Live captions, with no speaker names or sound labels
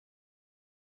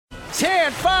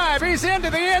10-5. He's into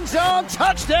the end zone.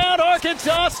 Touchdown,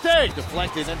 Arkansas State.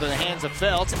 Deflected into the hands of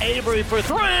Felts. Avery for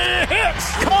 3.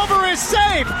 Hits. Culver is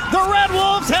safe. The Red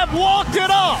Wolves have walked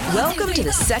it off. Welcome to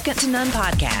the Second to None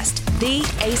podcast, the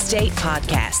A-State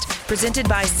podcast, presented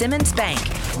by Simmons Bank.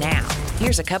 Now,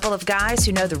 here's a couple of guys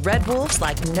who know the Red Wolves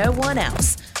like no one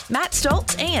else. Matt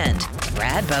Stoltz and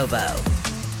Brad Bobo.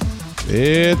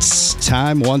 It's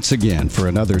time once again for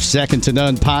another Second to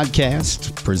None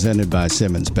podcast presented by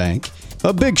Simmons Bank.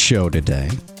 A big show today,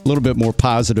 a little bit more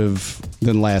positive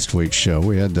than last week's show.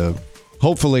 We had to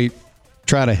hopefully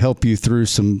try to help you through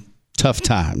some tough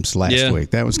times last week.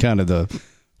 That was kind of the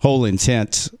whole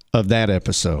intent of that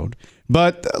episode.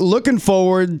 But looking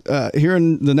forward, here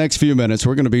in the next few minutes,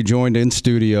 we're going to be joined in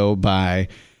studio by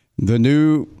the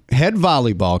new head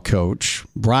volleyball coach,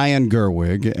 Brian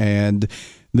Gerwig, and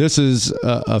this is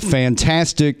a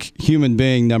fantastic human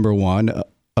being, number one,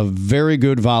 a very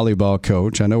good volleyball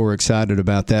coach. I know we're excited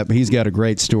about that, but he's got a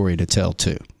great story to tell,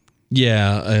 too.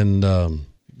 Yeah, and,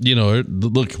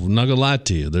 look, I'm not going to lie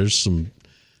to you. There's some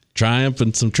triumph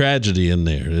and some tragedy in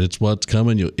there. It's what's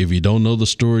coming. If you don't know the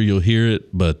story, you'll hear it,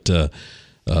 but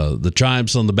the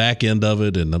triumph's on the back end of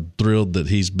it, and I'm thrilled that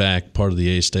he's back, part of the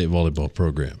A-State volleyball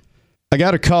program. I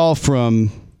got a call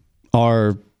from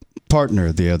our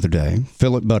partner the other day,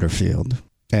 Philip Butterfield,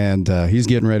 and he's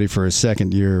getting ready for his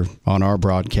second year on our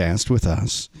broadcast with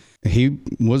us. He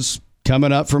was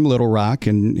coming up from Little Rock,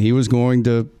 and he was going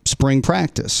to spring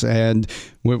practice. And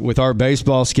with our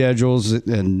baseball schedules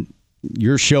and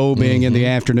your show being in the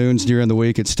afternoons during the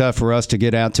week, it's tough for us to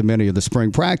get out to many of the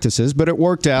spring practices, but it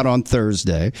worked out on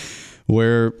Thursday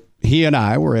where he and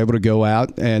I were able to go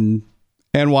out and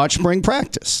watch spring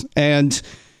practice. And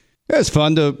it was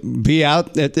fun to be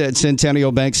out at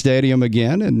Centennial Bank Stadium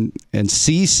again and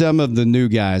see some of the new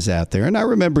guys out there. And I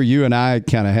remember you and I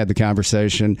kind of had the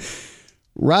conversation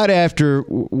right after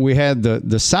we had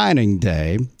the signing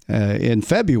day in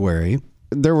February.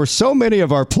 There were so many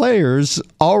of our players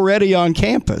already on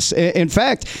campus. In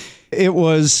fact, it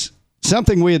was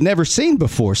something we had never seen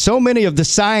before. So many of the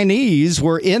signees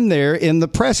were in there in the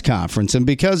press conference. And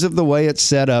because of the way it's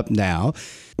set up now,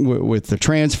 with the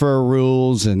transfer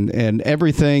rules and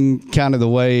everything kind of the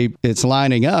way it's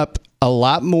lining up, a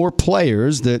lot more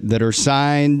players that are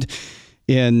signed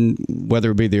in,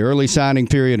 whether it be the early signing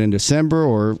period in December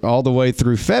or all the way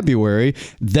through February,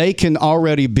 they can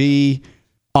already be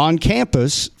on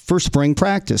campus for spring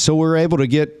practice. So we're able to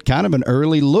get kind of an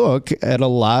early look at a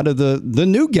lot of the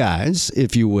new guys,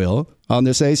 if you will, on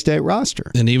this A-State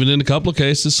roster. And even in a couple of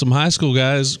cases, some high school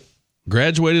guys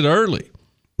graduated early.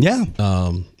 Yeah.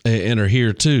 And are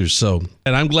here too. So,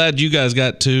 and I'm glad you guys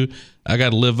got to. I got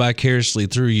to live vicariously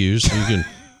through you so you can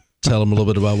tell them a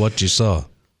little bit about what you saw.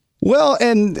 Well,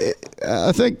 and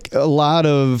I think a lot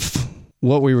of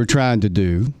what we were trying to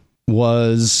do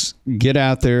was get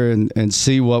out there and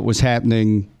see what was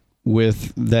happening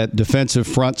with that defensive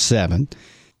front seven.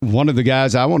 One of the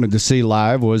guys I wanted to see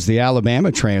live was the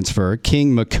Alabama transfer,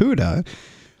 King Makuta,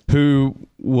 who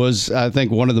was, I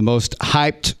think, one of the most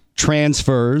hyped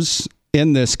transfers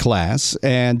in this class.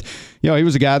 And, he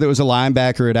was a guy that was a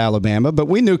linebacker at Alabama, but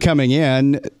we knew coming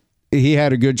in he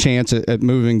had a good chance at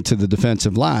moving to the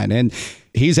defensive line. And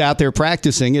he's out there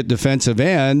practicing at defensive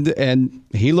end, and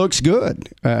he looks good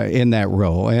in that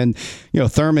role. And,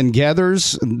 Thurman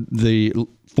Geathers, the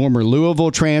former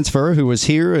Louisville transfer who was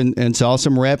here and saw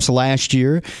some reps last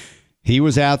year, he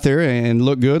was out there and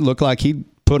looked good, looked like he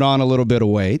put on a little bit of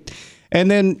weight.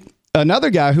 And then another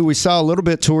guy who we saw a little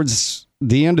bit towards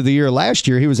the end of the year last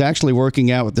year, he was actually working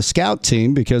out with the scout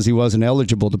team because he wasn't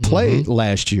eligible to play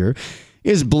last year,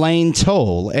 is Blaine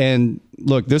Toll. And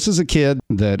look, this is a kid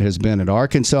that has been at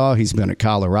Arkansas. He's been at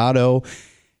Colorado.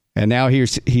 And now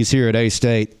he's here at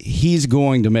A-State. He's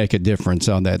going to make a difference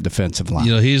on that defensive line.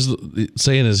 He's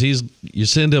saying you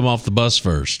send him off the bus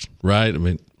first, right? I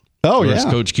mean,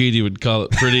 Coach Keedy would call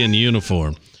it pretty in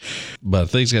uniform. But I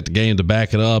think he's got the game to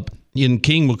back it up. In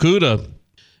King Makuta,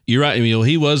 you're right.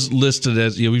 He was listed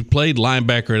as, we played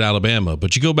linebacker at Alabama,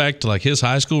 but you go back to like his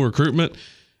high school recruitment,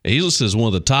 and he's listed as one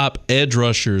of the top edge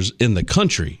rushers in the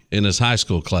country in his high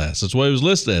school class. That's what he was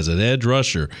listed as, an edge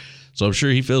rusher. So I'm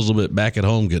sure he feels a little bit back at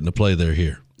home getting to play there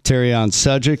here. Terrion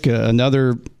Sujic,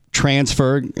 another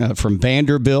transfer from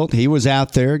Vanderbilt. He was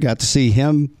out there, got to see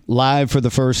him live for the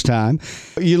first time.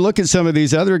 You look at some of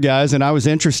these other guys, and I was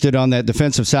interested on that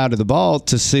defensive side of the ball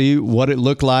to see what it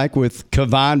looked like with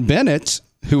Kavon Bennett,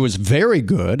 who was very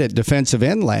good at defensive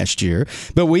end last year,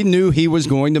 but we knew he was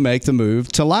going to make the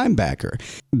move to linebacker.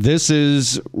 This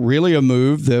is really a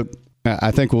move that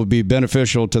I think will be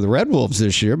beneficial to the Red Wolves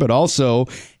this year, but also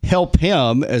help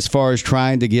him as far as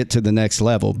trying to get to the next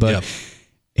level. But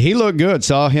he looked good.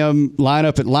 Saw him line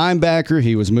up at linebacker.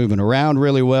 He was moving around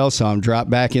really well. Saw him drop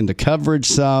back into coverage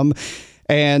some.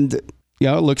 And, it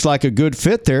looks like a good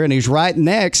fit there. And he's right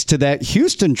next to that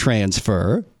Houston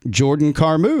transfer, Jordan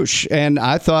Carmouche. And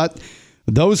I thought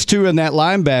those two in that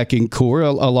linebacking core,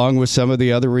 along with some of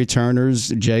the other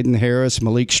returners, Jaden Harris,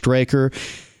 Malik Straker,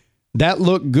 that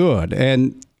looked good.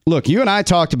 And look, you and I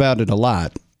talked about it a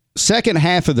lot. Second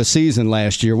half of the season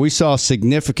last year, we saw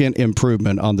significant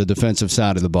improvement on the defensive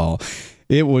side of the ball.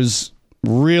 It was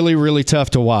really, really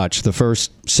tough to watch the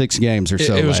first 6 games or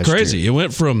so. It was last crazy. year. It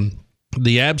went from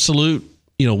the absolute,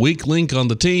 weak link on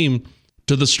the team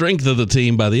to the strength of the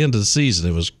team by the end of the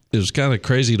season. It was kind of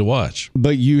crazy to watch.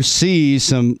 But you see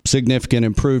some significant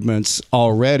improvements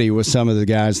already with some of the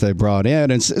guys they brought in.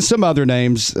 And some other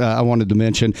names I wanted to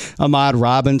mention. Ahmad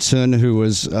Robinson, who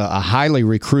was a highly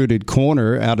recruited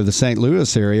corner out of the St.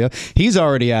 Louis area. He's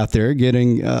already out there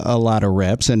getting a lot of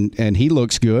reps, and he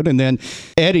looks good. And then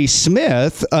Eddie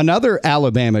Smith, another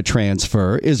Alabama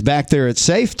transfer, is back there at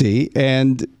safety,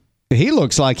 and he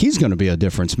looks like he's going to be a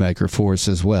difference maker for us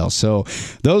as well. So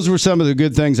those were some of the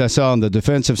good things I saw on the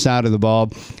defensive side of the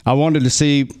ball. I wanted to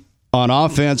see on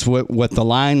offense what the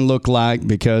line looked like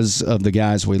because of the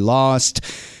guys we lost.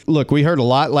 Look, we heard a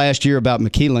lot last year about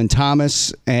McKeelan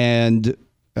Thomas, and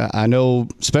I know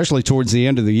especially towards the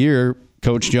end of the year,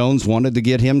 Coach Jones wanted to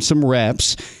get him some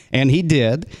reps, and he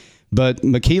did. But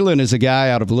McKeelan is a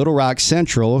guy out of Little Rock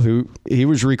Central who he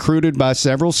was recruited by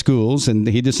several schools, and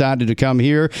he decided to come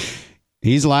here.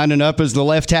 He's lining up as the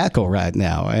left tackle right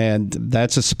now, and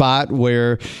that's a spot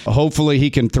where hopefully he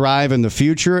can thrive in the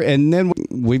future. And then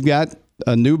we've got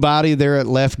a new body there at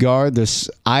left guard, this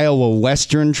Iowa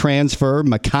Western transfer,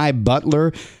 Mekhi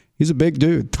Butler. He's a big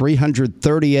dude,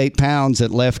 338 pounds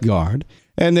at left guard.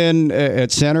 And then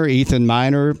at center, Ethan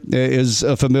Miner is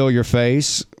a familiar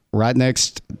face. Right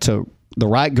next to the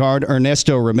right guard,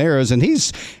 Ernesto Ramirez, and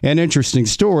he's an interesting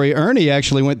story. Ernie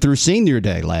actually went through senior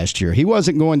day last year. He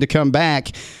wasn't going to come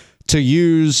back to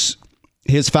use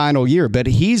his final year, but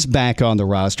he's back on the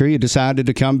roster. He decided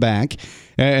to come back,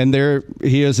 and there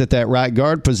he is at that right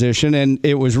guard position. And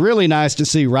it was really nice to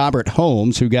see Robert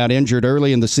Holmes, who got injured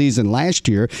early in the season last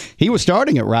year. He was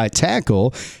starting at right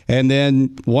tackle, and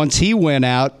then once he went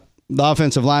out, the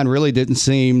offensive line really didn't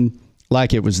seem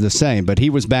like it was the same, but he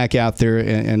was back out there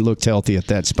and looked healthy at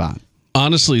that spot.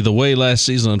 Honestly, the way last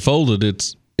season unfolded,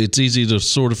 it's easy to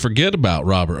sort of forget about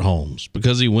Robert Holmes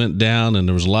because he went down and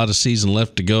there was a lot of season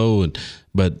left to go.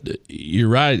 But you're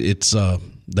right,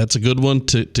 that's a good one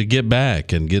to get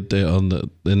back and get there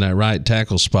in that right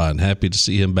tackle spot. And happy to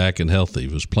see him back and healthy.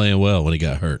 He was playing well when he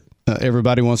got hurt.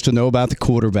 Everybody wants to know about the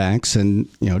quarterbacks, and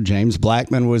James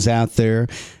Blackman was out there,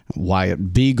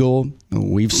 Wyatt Beagle.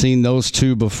 We've seen those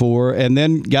two before, and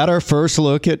then got our first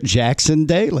look at Jackson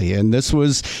Daly, and this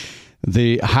was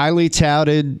the highly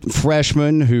touted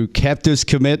freshman who kept his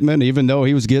commitment, even though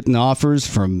he was getting offers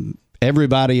from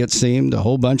everybody. It seemed a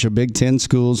whole bunch of Big Ten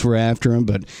schools were after him,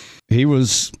 but he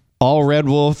was all Red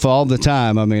Wolf all the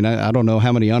time. I mean, I don't know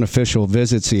how many unofficial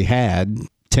visits he had.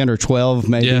 10 or 12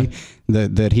 maybe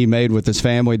that he made with his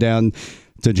family down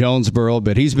to Jonesboro,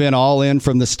 but he's been all in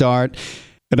from the start.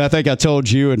 And I think I told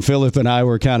you, and Philip and I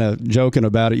were kind of joking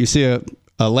about it. You see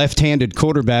a left-handed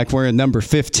quarterback wearing number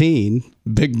 15,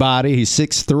 big body, he's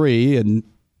 6'3", and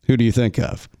who do you think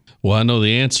of? Well, I know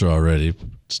the answer already.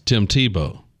 It's Tim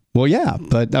Tebow. Well, yeah,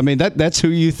 but I mean that's who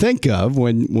you think of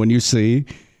when you see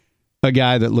a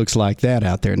guy that looks like that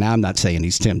out there. Now, I'm not saying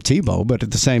he's Tim Tebow, but at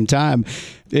the same time,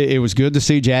 it was good to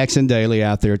see Jackson Daly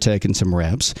out there taking some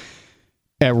reps.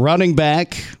 At running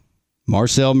back,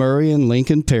 Marcel Murray and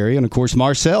Lincoln Perry. And, of course,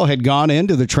 Marcel had gone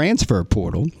into the transfer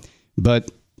portal, but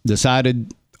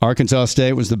decided Arkansas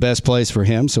State was the best place for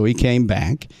him, so he came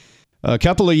back. A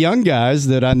couple of young guys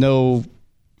that I know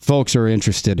folks are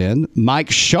interested in.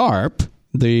 Mike Sharp,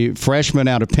 the freshman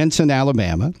out of Pinson,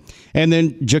 Alabama. And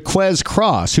then Jaquez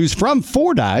Cross, who's from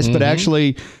Fordyce, but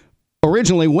actually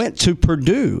originally went to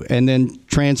Purdue and then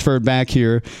transferred back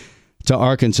here to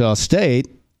Arkansas State.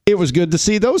 It was good to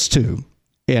see those two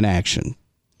in action.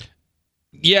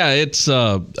 Yeah, it's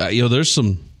there's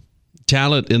some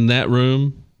talent in that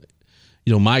room.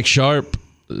 Mike Sharp,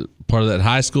 part of that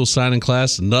high school signing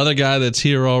class, another guy that's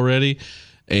here already,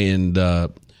 and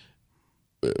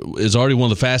is already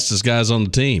one of the fastest guys on the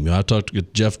team. I talked to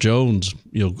Jeff Jones,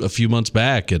 a few months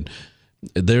back, and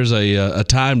there's a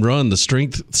timed run the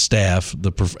strength staff,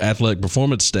 the athletic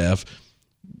performance staff,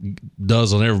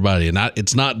 does on everybody, and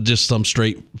it's not just some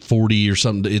straight 40 or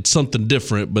something. It's something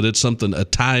different, but it's a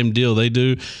time deal they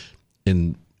do.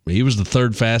 and he was the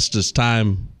third fastest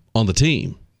time on the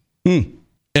team.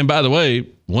 And by the way,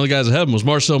 one of the guys ahead of him was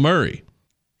Marcel Murray.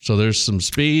 So there's some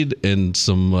speed and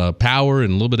some power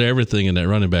and a little bit of everything in that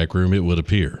running back room, it would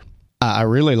appear. I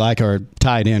really like our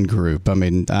tight end group. I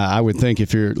mean, I would think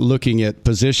if you're looking at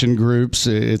position groups,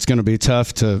 it's going to be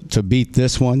tough to beat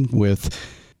this one with,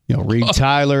 Reed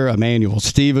Tyler, Emmanuel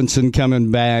Stevenson coming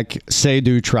back,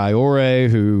 Seydou Traore,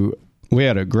 who we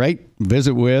had a great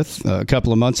visit with a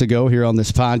couple of months ago here on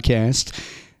this podcast.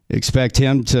 Expect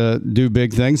him to do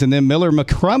big things. And then Miller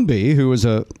McCrumbie, who was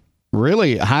a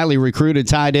really highly recruited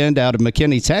tight end out of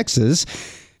McKinney, Texas.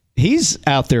 He's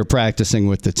out there practicing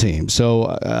with the team.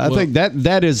 So I think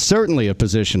that is certainly a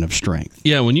position of strength.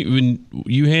 Yeah, when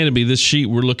you handed me this sheet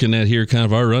we're looking at here, kind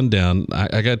of our rundown,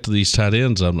 I got to these tight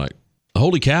ends. I'm like,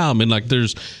 holy cow. I mean,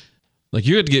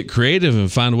 you have to get creative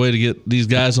and find a way to get these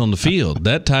guys on the field.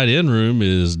 That tight end room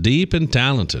is deep and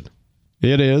talented.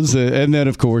 It is. And then,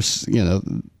 of course,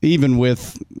 even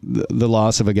with the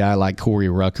loss of a guy like Corey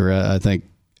Rucker, I think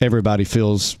everybody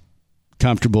feels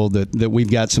comfortable that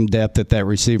we've got some depth at that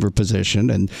receiver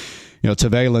position. And,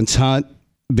 Tavalence Hunt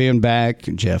being back,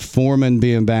 Jeff Foreman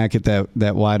being back at that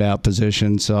wideout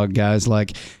position. Saw guys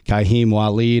like Kaheem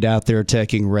Waleed out there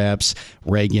taking reps,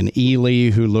 Reagan Ely,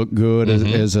 who looked good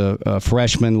as a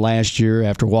freshman last year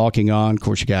after walking on. Of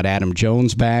course, you got Adam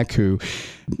Jones back, who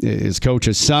is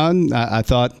coach's son. I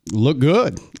thought looked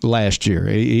good last year.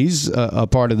 He's a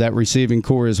part of that receiving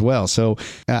core as well. So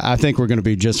I think we're going to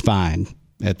be just fine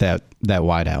at that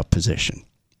wideout position.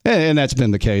 And that's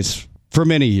been the case for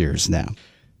many years now.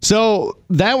 So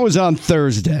that was on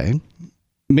Thursday.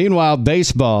 Meanwhile,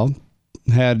 baseball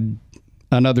had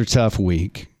another tough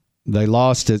week. They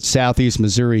lost at Southeast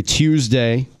Missouri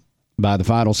Tuesday by the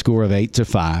final score of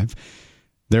 8-5.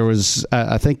 There was,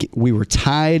 I think we were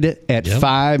tied at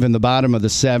 5 in the bottom of the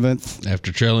 7th.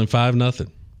 After trailing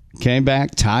 5-0. Came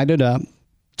back, tied it up.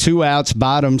 2 outs,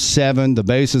 bottom 7. The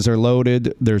bases are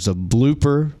loaded. There's a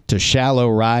blooper to shallow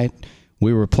right.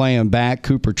 We were playing back.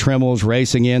 Cooper Trimmels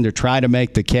racing in to try to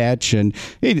make the catch, and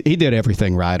he did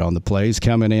everything right on the plays,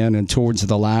 coming in and towards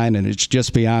the line, and it's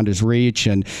just beyond his reach,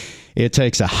 and it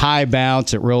takes a high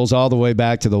bounce. It rolls all the way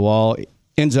back to the wall.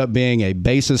 Ends up being a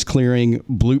bases-clearing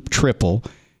bloop triple,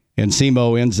 and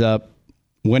SEMO ends up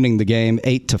winning the game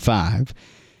 8-5.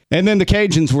 And then the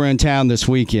Cajuns were in town this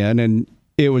weekend, and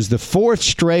it was the 4th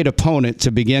straight opponent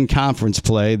to begin conference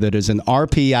play that is an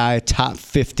RPI top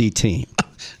 50 team.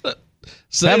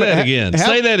 Say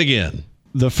that again.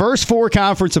 The first 4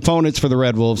 conference opponents for the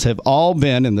Red Wolves have all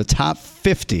been in the top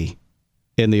 50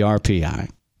 in the RPI.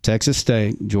 Texas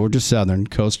State, Georgia Southern,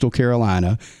 Coastal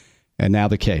Carolina, and now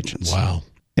the Cajuns. Wow.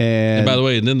 And by the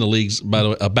way, and then the league's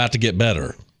about to get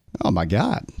better. Oh, my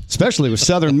God. Especially with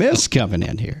Southern Miss coming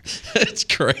in here. It's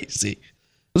crazy.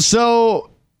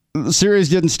 So the series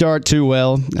didn't start too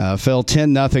well. Fell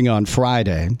 10-0 on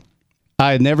Friday.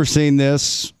 I had never seen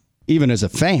this, even as a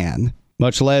fan,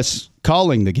 much less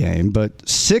calling the game, but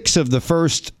 6 of the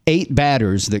first 8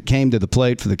 batters that came to the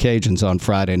plate for the Cajuns on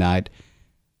Friday night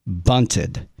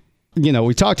bunted.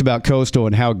 We talked about Coastal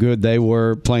and how good they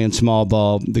were playing small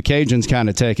ball. The Cajuns kind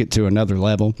of take it to another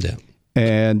level,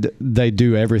 and they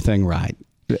do everything right.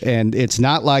 And it's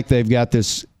not like they've got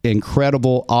this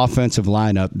incredible offensive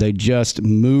lineup. They just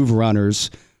move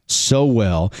runners so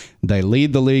well. They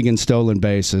lead the league in stolen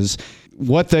bases.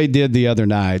 What they did the other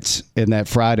nights in that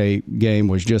Friday game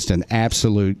was just an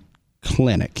absolute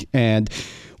clinic. And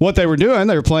what they were doing,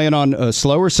 they were playing on a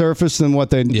slower surface than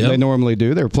what they normally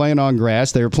do. They were playing on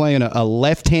grass. They were playing a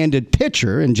left-handed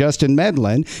pitcher in Justin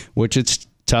Medlin, which it's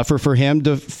tougher for him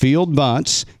to field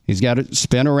bunts. He's got to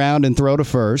spin around and throw to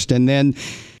first. And then,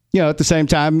 at the same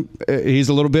time, he's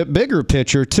a little bit bigger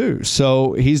pitcher too.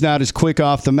 So he's not as quick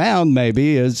off the mound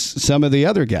maybe as some of the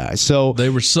other guys. So they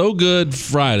were so good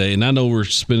Friday, and I know we're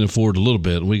spinning forward a little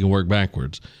bit and we can work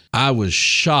backwards. I was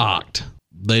shocked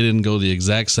they didn't go the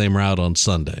exact same route on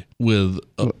Sunday with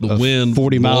the wind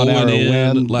 40-mile-an-hour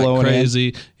wind like crazy.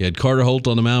 In. You had Carter Holt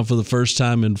on the mound for the first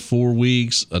time in 4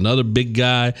 weeks. Another big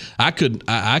guy. I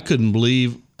couldn't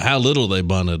believe how little they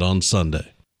bunted on Sunday.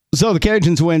 So the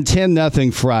Cajuns win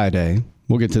 10-0 Friday.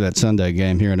 We'll get to that Sunday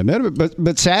game here in a minute.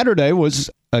 But Saturday was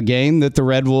a game that the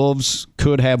Red Wolves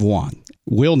could have won.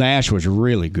 Will Nash was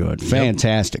really good.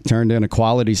 Fantastic. Turned in a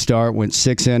quality start, went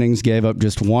 6 innings, gave up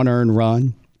just 1 earned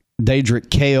run. Daedric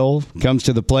Kale comes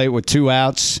to the plate with 2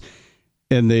 outs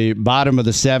in the bottom of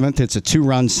the 7th. It's a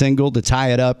 2-run single to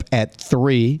tie it up at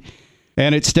 3.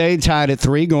 And it stayed tied at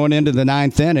 3 going into the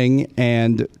 9th inning,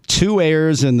 and 2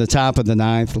 errors in the top of the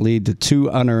 9th lead to 2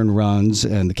 unearned runs,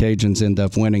 and the Cajuns end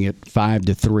up winning it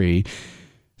 5-3.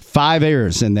 5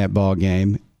 errors in that ball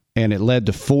game. and it led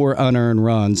to 4 unearned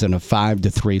runs and a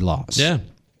 5-3 loss. Yeah.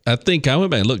 I think I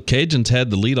went back and look, Cajuns had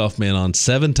the leadoff man on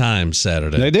 7 times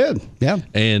Saturday. They did, yeah.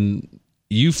 And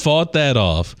you fought that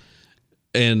off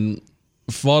and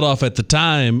fought off at the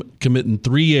time committing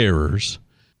 3 errors,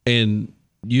 and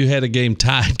you had a game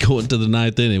tied going to the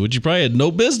 9th inning, which you probably had no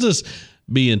business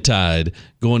being tied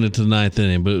going into the 9th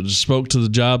inning, but it spoke to the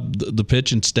job the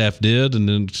pitching staff did, and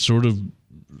then sort of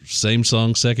same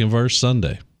song, second verse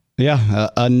Sunday. Yeah,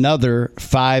 another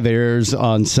 5 errors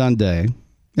on Sunday.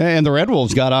 And the Red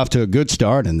Wolves got off to a good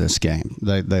start in this game.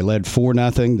 They led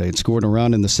 4-0. They'd scored a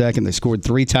run in the second. They scored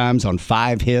 3 times on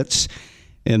 5 hits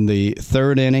in the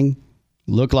 3rd inning.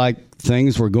 Looked like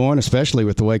things were going, especially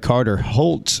with the way Carter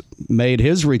Holtz made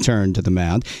his return to the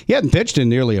mound. He hadn't pitched in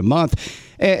nearly a month.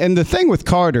 And the thing with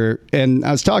Carter, and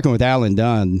I was talking with Alan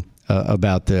Dunn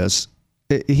about this,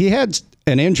 he had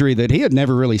an injury that he had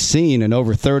never really seen in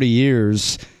over 30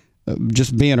 years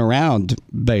just being around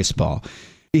baseball.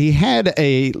 He had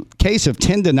a case of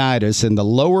tendinitis in the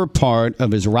lower part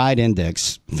of his right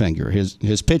index finger,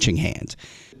 his pitching hand.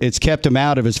 It's kept him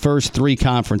out of his first 3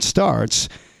 conference starts.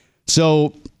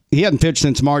 So he hadn't pitched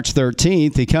since March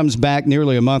 13th. He comes back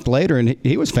nearly a month later, and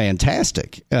he was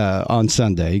fantastic on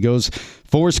Sunday. He goes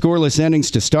 4 scoreless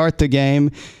innings to start the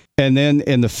game. And then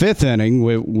in the 5th inning,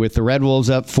 with the Red Wolves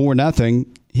up 4-0,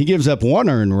 he gives up 1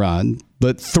 earned run,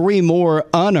 but 3 more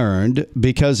unearned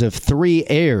because of 3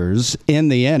 errors in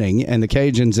the inning, and the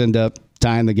Cajuns end up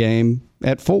tying the game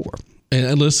at 4.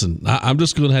 And listen, I'm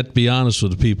just going to have to be honest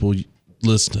with the people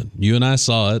listening. You and I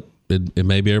saw it, and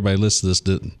maybe everybody listening to this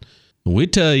didn't. When we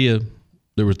tell you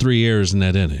there were 3 errors in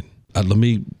that inning, let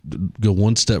me go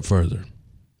one step further.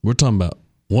 We're talking about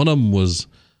one of them was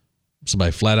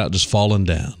somebody flat out just falling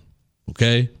down.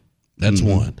 Okay? That's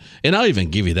one. And I'll even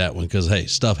give you that one because, hey,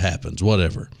 stuff happens,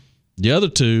 whatever. The other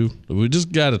 2, we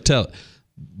just got to tell it,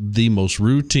 the most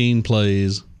routine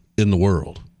plays in the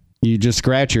world. You just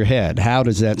scratch your head. How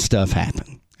does that stuff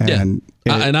happen? And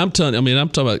and I'm talking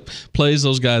about plays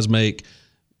those guys make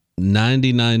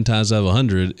 99 times out of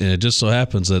 100, and it just so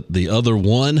happens that the other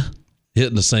one hit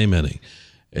in the same inning.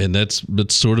 And that's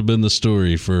sort of been the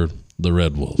story for the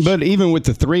Red Wolves. But even with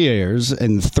the 3 errors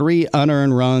and 3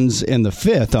 unearned runs in the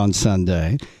 5th on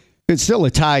Sunday, it's still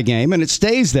a tie game, and it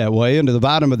stays that way into the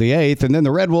bottom of the 8th. And then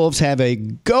the Red Wolves have a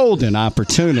golden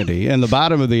opportunity in the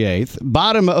bottom of the 8th.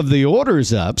 Bottom of the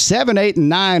order's up. 7, 8, and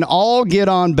 9 all get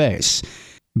on base.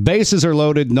 Bases are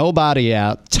loaded, nobody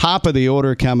out. Top of the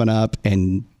order coming up,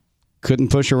 and couldn't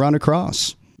push a run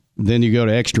across. Then you go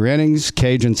to extra innings.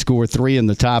 Cajuns score 3 in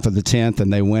the top of the 10th,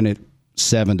 and they win it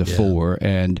 7-4.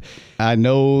 And I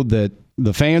know that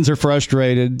the fans are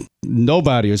frustrated.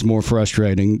 Nobody is more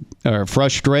frustrated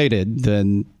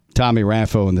than Tommy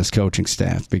Raffo and this coaching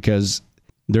staff, because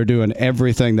they're doing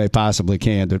everything they possibly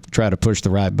can to try to push the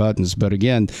right buttons. But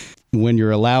again, when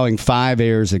you're allowing 5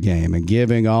 errors a game and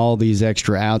giving all these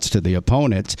extra outs to the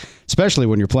opponents, especially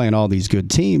when you're playing all these good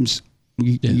teams,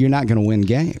 you're not going to win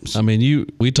games. I mean,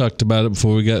 we talked about it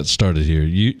before we got started here.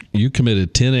 You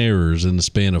committed 10 errors in the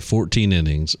span of 14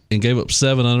 innings and gave up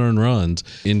 7 unearned runs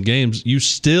in games you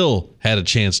still had a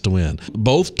chance to win.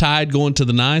 Both tied going to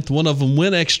the 9th. One of them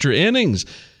went extra innings.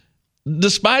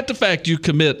 Despite the fact you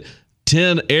commit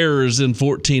 10 errors in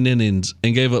 14 innings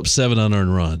and gave up 7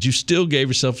 unearned runs, you still gave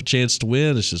yourself a chance to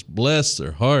win. It's just bless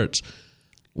their hearts.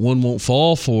 One won't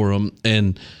fall for them.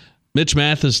 And Mitch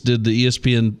Mathis did the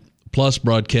ESPN Plus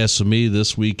broadcast with me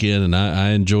this weekend, and I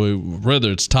enjoy, whether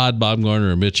it's Todd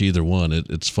Baumgartner or Mitch, either one.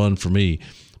 It's fun for me.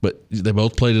 But they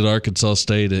both played at Arkansas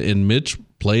State, and Mitch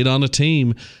played on a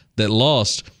team that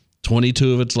lost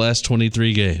 22 of its last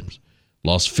 23 games.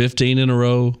 Lost 15 in a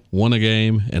row, won a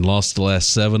game, and lost the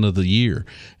last 7 of the year.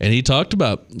 And he talked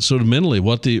about sort of mentally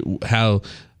how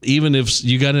even if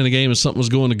you got in a game and something was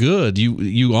going good,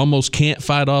 you almost can't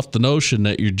fight off the notion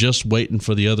that you're just waiting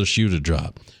for the other shoe to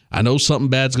drop. I know something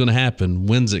bad's going to happen.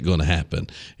 When's it going to happen? And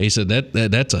he said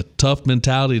that's a tough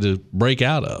mentality to break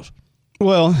out of.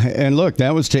 Well, and look,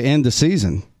 that was to end the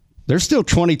season. There's still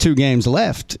 22 games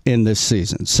left in this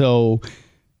season. So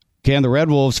can the Red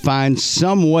Wolves find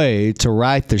some way to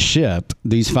right the ship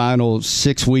these final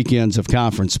 6 weekends of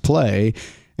conference play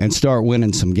and start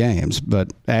winning some games?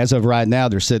 But as of right now,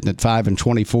 they're sitting at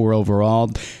 5-24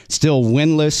 overall, still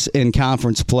winless in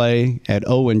conference play at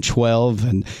 0-12,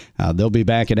 and they'll be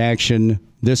back in action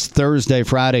this Thursday,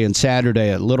 Friday, and Saturday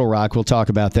at Little Rock. We'll talk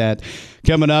about that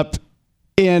coming up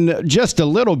in just a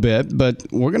little bit, but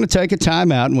we're going to take a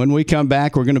timeout, and when we come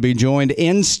back, we're going to be joined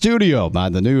in studio by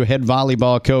the new head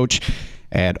volleyball coach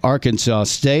at Arkansas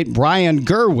State. Brian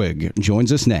Gerwig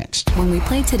joins us next. When we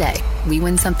play today, we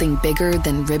win something bigger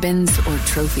than ribbons or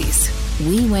trophies.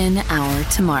 We win our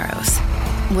tomorrows.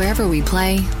 Wherever we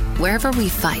play, wherever we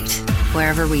fight,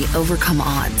 wherever we overcome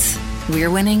odds,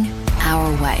 we're winning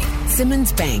our way.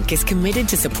 Simmons Bank is committed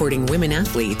to supporting women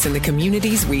athletes in the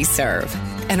communities we serve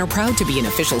and are proud to be an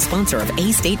official sponsor of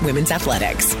A-State Women's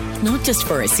Athletics. Not just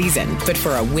for a season, but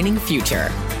for a winning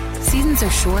future. Seasons are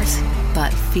short,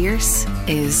 but fierce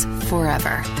is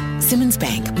forever. Simmons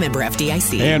Bank, member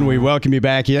FDIC. And we welcome you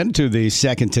back into the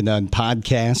Second to None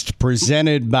podcast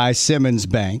presented by Simmons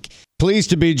Bank.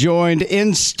 Pleased to be joined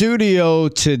in studio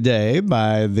today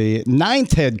by the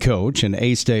 9th head coach in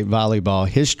A-State volleyball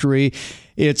history.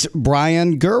 It's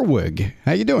Brian Gerwig.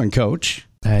 How you doing, Coach?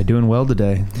 Doing well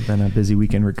today. Been a busy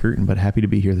weekend recruiting, but happy to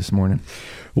be here this morning.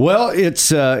 Well,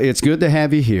 it's good to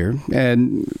have you here,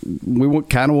 and we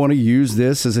kind of want to use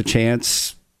this as a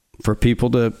chance for people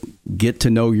to get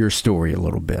to know your story a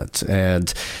little bit,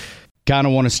 and kind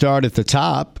of want to start at the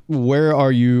top. Where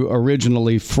are you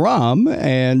originally from,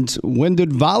 and when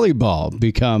did volleyball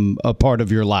become a part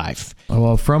of your life?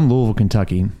 Well, from Louisville,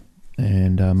 Kentucky,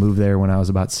 and moved there when I was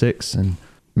about 6, and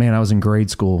man, I was in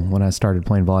grade school when I started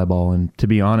playing volleyball. And to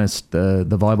be honest, the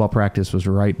volleyball practice was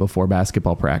right before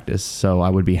basketball practice. So I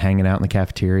would be hanging out in the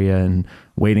cafeteria and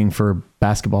waiting for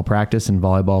basketball practice, and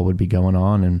volleyball would be going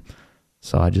on. And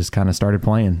so I just kind of started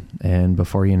playing. And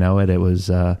before you know it, it was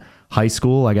high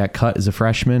school. I got cut as a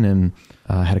freshman and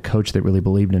had a coach that really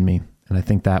believed in me. And I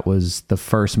think that was the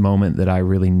first moment that I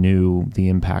really knew the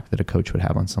impact that a coach would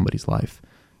have on somebody's life,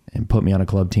 and put me on a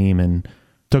club team and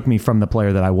took me from the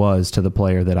player that I was to the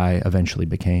player that I eventually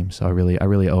became. So I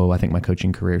really owe, I think, my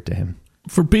coaching career to him.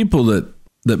 For people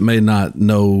that may not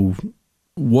know,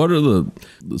 what are the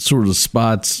sort of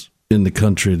spots in the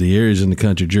country, the areas in the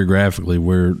country geographically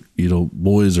where,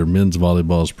 boys or men's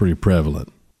volleyball is pretty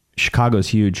prevalent? Chicago's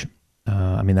huge.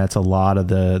 That's a lot of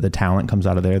the talent comes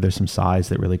out of there. There's some size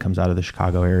that really comes out of the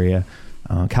Chicago area.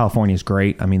 California's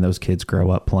great. Those kids grow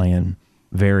up playing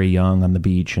very young on the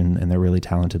beach, and they're really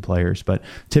talented players. But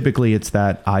typically it's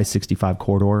that I-65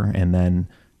 corridor, and then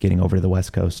getting over to the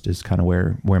West Coast is kind of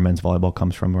where men's volleyball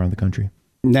comes from around the country.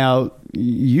 Now,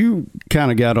 you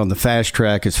kind of got on the fast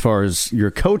track as far as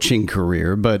your coaching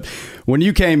career, but when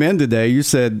you came in today, you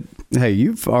said, hey,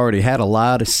 you've already had a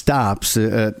lot of stops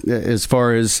as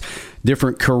far as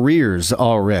different careers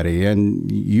already,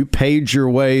 and you paid your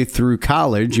way through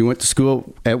college. You went to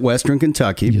school at Western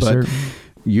Kentucky, yes, but sir.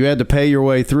 You had to pay your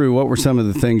way through. What were some of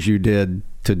the things you did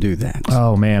to do that?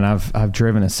 Oh man, I've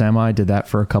driven a semi, did that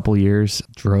for a couple years,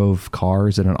 drove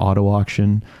cars at an auto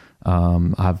auction.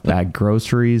 I've bagged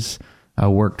groceries. I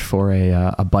worked for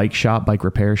a bike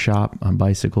repair shop on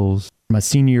bicycles. My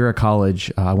senior year of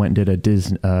college, I went and did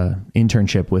a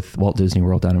internship with Walt Disney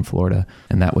World down in Florida.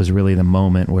 And that was really the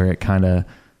moment where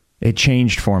it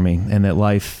changed for me, and that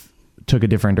life took a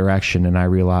different direction. And I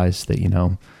realized that,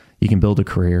 you can build a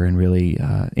career and really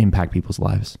impact people's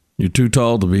lives. You're too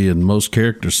tall to be in most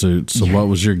character suits, so what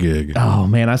was your gig? Oh,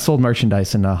 man, I sold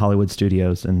merchandise in Hollywood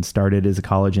studios and started as a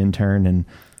college intern. And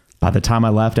by the time I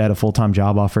left, I had a full-time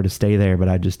job offer to stay there, but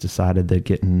I just decided that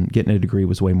getting a degree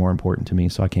was way more important to me,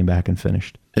 so I came back and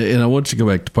finished. And I want you to go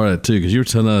back to part of that, too, because you were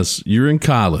telling us you're in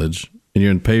college, and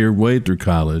you're going to pay your way through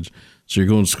college, so you're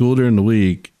going to school during the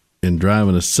week and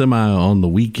driving a semi on the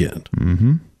weekend.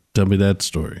 Mm-hmm. Tell me that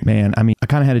story. Man, I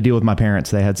kind of had to deal with my parents.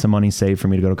 They had some money saved for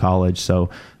me to go to college, so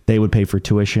they would pay for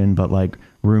tuition, but like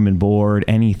room and board,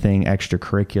 anything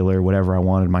extracurricular, whatever I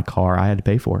wanted, my car, I had to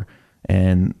pay for.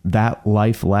 And that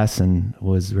life lesson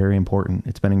was very important.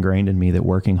 It's been ingrained in me that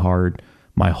working hard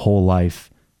my whole life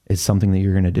is something that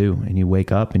you're going to do. And you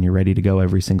wake up and you're ready to go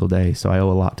every single day. So I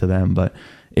owe a lot to them, but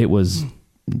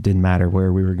didn't matter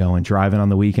where we were going. Driving on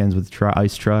the weekends with the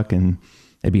ice truck, and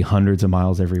it'd be hundreds of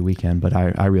miles every weekend, but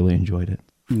I really enjoyed it.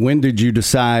 When did you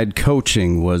decide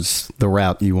coaching was the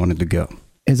route you wanted to go?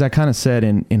 As I kind of said,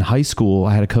 in high school,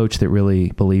 I had a coach that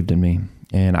really believed in me.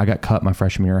 And I got cut my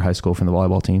freshman year of high school from the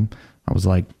volleyball team. I was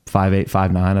like 5'8",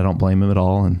 5'9". I don't blame him at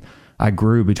all. And I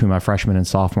grew between my freshman and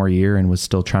sophomore year and was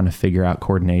still trying to figure out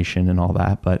coordination and all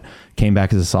that. But came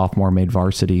back as a sophomore, made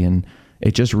varsity. And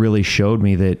it just really showed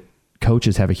me that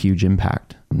coaches have a huge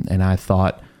impact. And I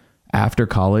thought after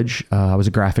college, I was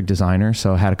a graphic designer.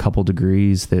 So I had a couple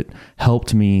degrees that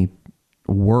helped me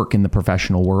work in the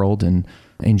professional world and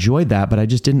enjoyed that. But I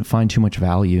just didn't find too much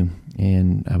value.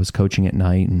 And I was coaching at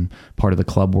night and part of the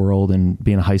club world and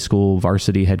being a high school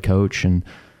varsity head coach, and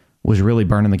was really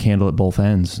burning the candle at both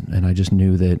ends. And I just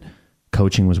knew that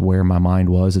coaching was where my mind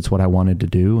was. It's what I wanted to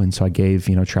do. And so I gave,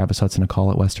 Travis Hudson a call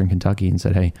at Western Kentucky and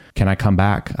said, hey, can I come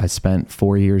back? I spent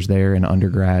 4 years there in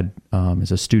undergrad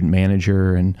as a student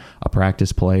manager and a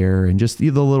practice player and just the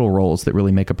little roles that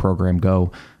really make a program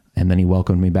go. And then he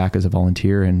welcomed me back as a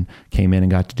volunteer and came in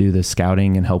and got to do the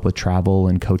scouting and help with travel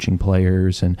and coaching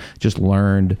players, and just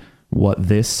learned what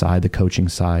this side, the coaching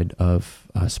side of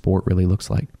sport, really looks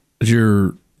like. Is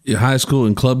your high school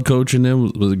and club coaching then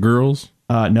with the girls?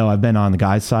 No, I've been on the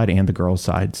guys side and the girls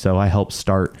side. So I helped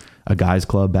start a guys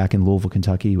club back in Louisville,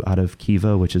 Kentucky, out of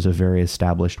Kiva, which is a very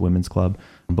established women's club.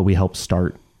 But we helped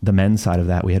start the men's side of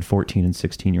that. We had 14 and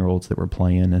 16-year-olds that were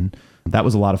playing, and that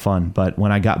was a lot of fun. But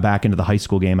when I got back into the high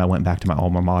school game, I went back to my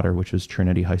alma mater, which was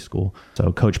Trinity High School.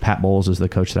 So Coach Pat Bowles is the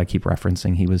coach that I keep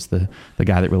referencing. He was the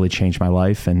guy that really changed my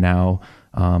life. And now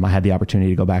I had the opportunity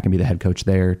to go back and be the head coach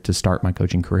there to start my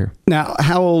coaching career. Now,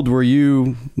 how old were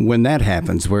you when that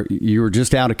happens? Where you were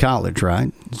just out of college,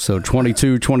 right? So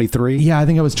 22, 23? Yeah, I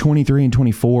think I was 23 and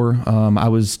 24. I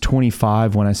was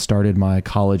 25 when I started my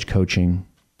college coaching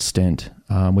stint,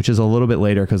 which is a little bit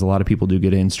later because a lot of people do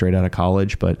get in straight out of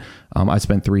college. But I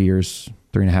spent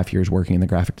 3.5 years working in the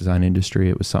graphic design industry.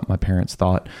 It was something my parents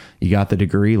thought, you got the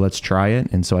degree, let's try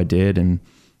it. And so I did, and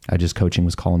coaching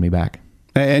was calling me back.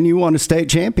 And you won a state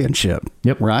championship,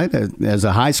 yep, right? As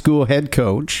a high school head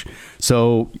coach.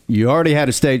 So you already had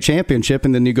a state championship,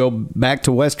 and then you go back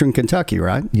to Western Kentucky,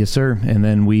 right? Yes, sir. And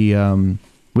then we had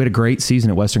a great season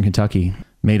at Western Kentucky.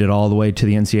 Made it all the way to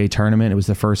the NCAA tournament. It was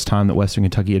the first time that Western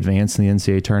Kentucky advanced in the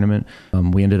NCAA tournament.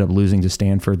 We ended up losing to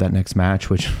Stanford that next match,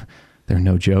 which they're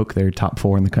no joke. They're top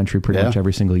 4 in the country pretty much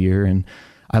every single year. And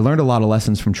I learned a lot of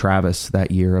lessons from Travis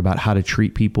that year about how to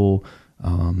treat people,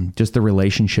 just the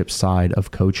relationship side of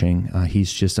coaching.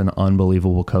 He's just an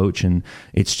unbelievable coach, and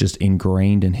it's just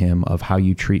ingrained in him of how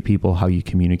you treat people, how you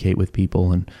communicate with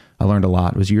people. And I learned a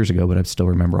lot. It was years ago, but I still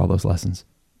remember all those lessons.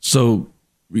 So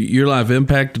your life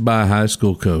impacted by a high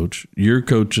school coach. You're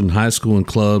coaching high school and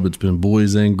club. It's been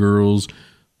boys and girls.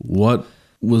 What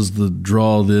was the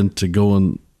draw then to go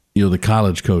in, the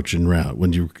college coaching route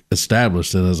when you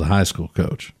established it as a high school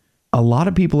coach? A lot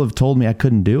of people have told me I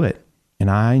couldn't do it. And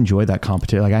I enjoy that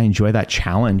competition. Like, I enjoy that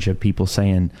challenge of people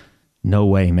saying, no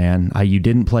way, man. You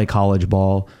didn't play college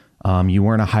ball. You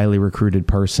weren't a highly recruited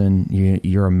person.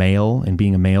 You're a male, and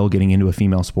being a male, getting into a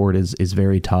female sport is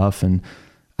very tough. And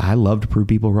I love to prove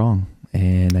people wrong.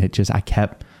 And I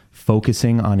kept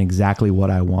focusing on exactly what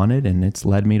I wanted, and it's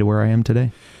led me to where I am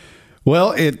today.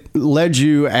 Well, it led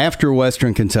you after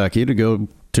Western Kentucky to go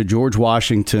to George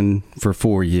Washington for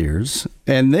 4 years.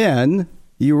 And then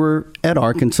you were at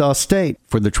Arkansas State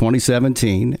for the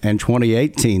 2017 and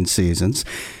 2018 seasons.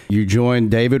 You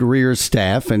joined David Rear's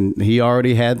staff, and he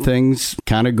already had things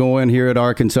kind of going here at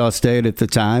Arkansas State at the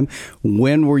time.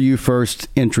 When were you first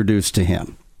introduced to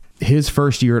him? His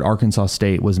first year at Arkansas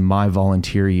State was my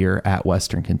volunteer year at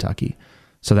Western Kentucky.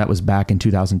 So that was back in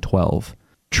 2012.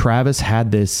 Travis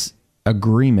had this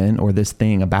agreement, or this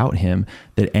thing about him,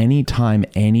 that anytime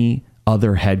any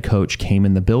other head coach came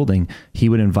in the building, he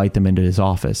would invite them into his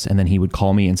office, and then he would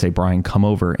call me and say, Brian, come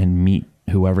over and meet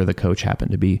whoever the coach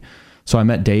happened to be. So I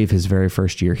met Dave his very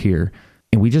first year here,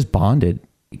 and we just bonded.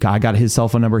 I got his cell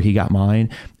phone number, he got mine,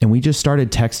 and we just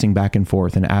started texting back and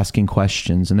forth and asking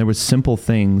questions. And there was simple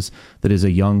things that as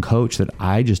a young coach that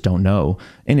I just don't know.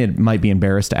 And it might be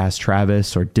embarrassed to ask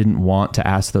Travis, or didn't want to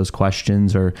ask those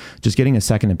questions, or just getting a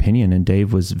second opinion. And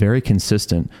Dave was very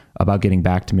consistent about getting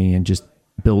back to me and just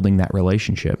building that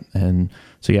relationship. And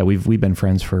so, yeah, we've been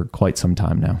friends for quite some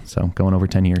time now. So going over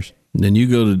 10 years. Then you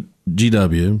go to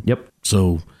GW. Yep.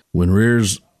 So when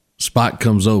Rear's spot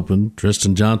comes open,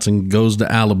 Tristan Johnson goes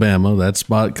to Alabama, that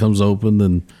spot comes open,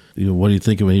 then what do you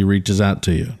think when he reaches out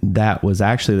to you? That was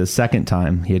actually the second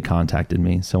time he had contacted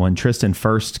me. So when Tristan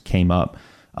first came up,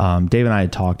 Dave and I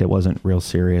had talked. It wasn't real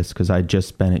serious because I'd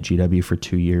just been at GW for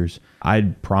 2 years.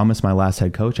 I'd promised my last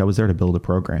head coach I was there to build a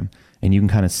program. And you can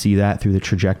kind of see that through the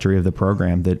trajectory of the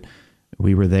program, that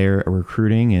we were there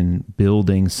recruiting and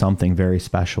building something very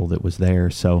special that was there.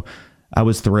 So I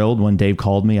was thrilled when Dave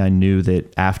called me. I knew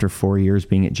that after 4 years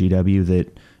being at GW,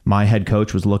 that my head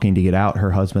coach was looking to get out.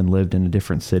 Her husband lived in a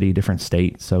different city, different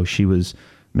state. So she was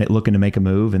looking to make a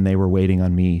move, and they were waiting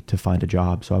on me to find a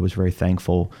job. So I was very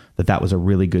thankful that that was a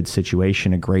really good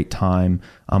situation, a great time.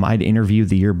 I'd interviewed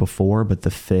the year before, but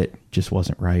the fit just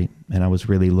wasn't right. And I was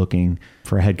really looking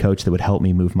for a head coach that would help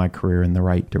me move my career in the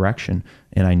right direction.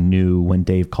 And I knew when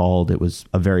Dave called, it was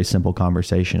a very simple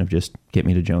conversation of just get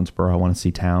me to Jonesboro. I want to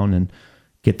see town and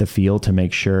get the feel to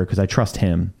make sure, because I trust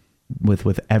him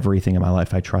with everything in my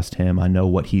life. I trust him. I know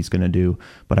what he's going to do,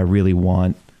 but I really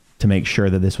want to make sure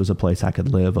that this was a place I could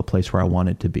live, a place where I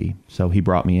wanted to be. So he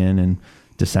brought me in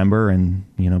December, and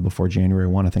before January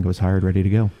 1, I think I was hired, ready to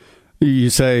go. You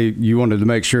say you wanted to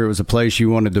make sure it was a place you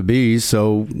wanted to be.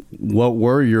 So what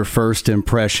were your first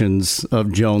impressions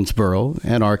of Jonesboro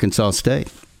and Arkansas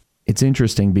State? It's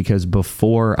interesting because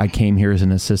before I came here as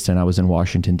an assistant, I was in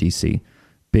Washington, D.C.,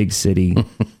 big city.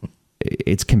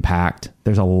 It's compact.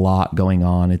 There's a lot going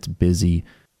on. It's busy.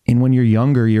 And when you're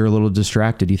younger, you're a little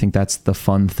distracted. You think that's the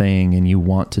fun thing and you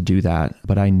want to do that.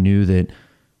 But I knew that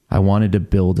I wanted to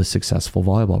build a successful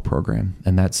volleyball program.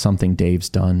 And that's something Dave's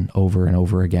done over and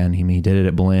over again. He did it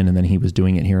at Berlin, and then he was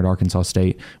doing it here at Arkansas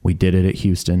State. We did it at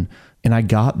Houston. And I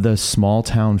got the small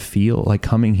town feel, like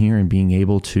coming here and being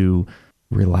able to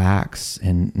relax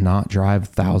and not drive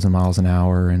 1,000 miles an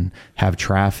hour and have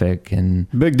traffic. And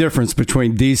big difference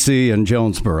between DC and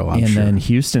Jonesboro, I'm sure. And then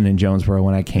Houston and Jonesboro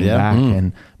when I came back.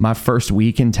 And my first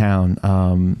week in town,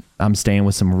 I'm staying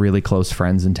with some really close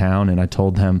friends in town, and I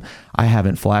told them I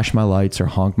haven't flashed my lights or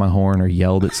honked my horn or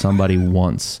yelled at somebody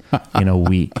once in a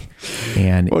week.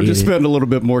 And well, just spend a little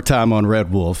bit more time on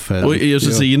Red Wolf. And, well,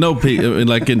 because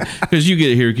you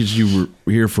get here because you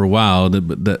were here for a while,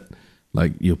 but that.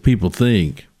 Like, people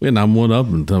think, and I'm one of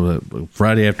them,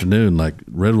 Friday afternoon, like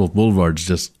Red Wolf Boulevard's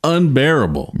just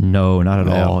unbearable. No, not at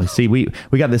all. See, we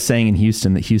got this saying in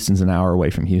Houston that Houston's an hour away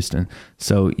from Houston.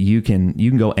 So you can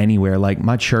go anywhere. Like,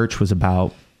 my church was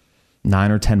about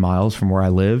 9 or 10 miles from where I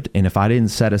lived. And if I didn't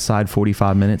set aside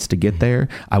 45 minutes to get there,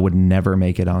 I would never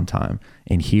make it on time.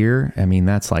 And here,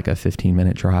 that's like a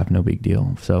 15-minute drive, no big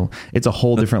deal. So it's a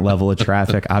whole different level of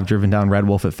traffic. I've driven down Red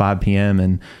Wolf at 5 p.m.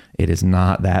 and it is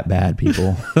not that bad,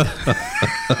 people.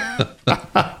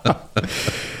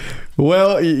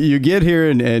 Well, you get here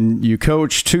and you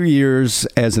coach 2 years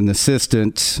as an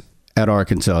assistant at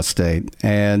Arkansas State.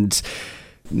 And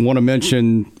want to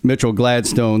mention Mitchell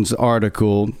Gladstone's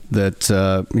article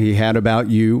that he had about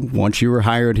you once you were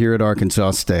hired here at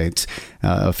Arkansas State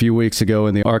a few weeks ago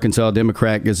in the Arkansas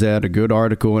Democrat-Gazette, a good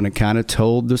article, and it kind of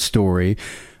told the story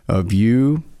of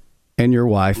you and your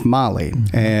wife, Molly.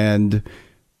 Mm-hmm. And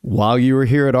while you were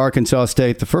here at Arkansas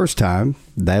State the first time,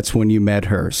 that's when you met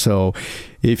her. So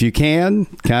if you can,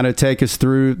 kind of take us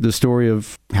through the story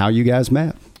of how you guys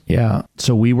met. Yeah.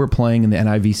 So we were playing in the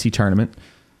NIVC tournament.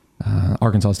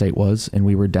 Arkansas State was, and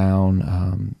we were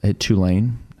down at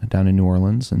Tulane, down in New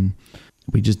Orleans, and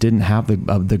we just didn't have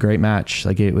the great match.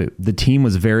 Like the team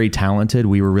was very talented.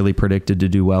 We were really predicted to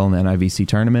do well in the NIVC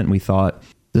tournament, and we thought,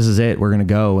 this is it, we're going to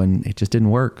go, and it just didn't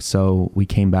work. So we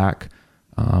came back.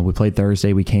 We played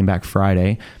Thursday. We came back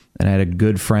Friday, and I had a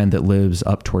good friend that lives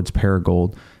up towards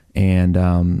Paragould, and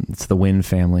it's the Wynn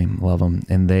family, love them,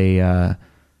 and we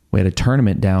had a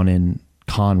tournament down in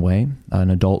Conway, an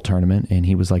adult tournament, and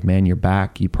he was like, man, you're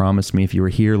back. You promised me if you were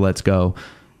here, let's go.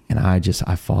 And I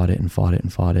fought it.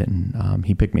 And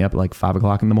he picked me up at like 5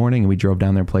 o'clock in the morning, and we drove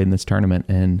down there and played in this tournament,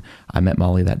 and I met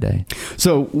Molly that day.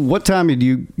 So what time did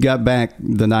you got back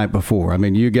the night before?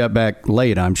 You got back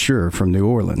late, I'm sure, from New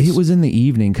Orleans. It was in the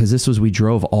evening because we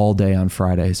drove all day on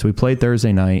Friday. So we played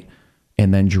Thursday night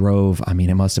and then drove,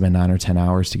 it must have been 9 or 10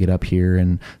 hours to get up here.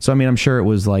 And so, I'm sure it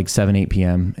was like 7, 8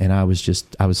 p.m. And I was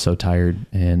so tired.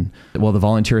 And the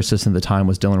volunteer assistant at the time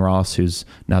was Dylan Ross, who's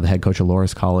now the head coach of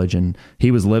Loras College. And he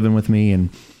was living with me.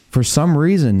 And for some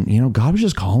reason, God was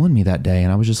just calling me that day.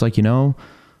 And I was just like, I'll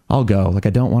go. Like,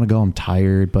 I don't want to go. I'm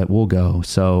tired, but we'll go.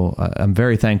 So I'm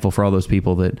very thankful for all those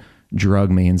people that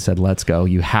drug me and said, let's go.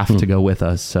 You have to go with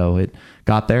us. So it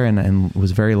got there and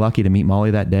was very lucky to meet Molly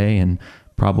that day, and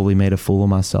probably made a fool of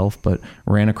myself, but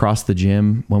ran across the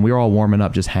gym when we were all warming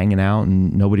up, just hanging out,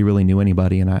 and nobody really knew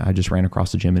anybody. And I just ran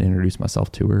across the gym and introduced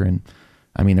myself to her. And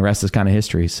the rest is kind of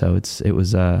history. So it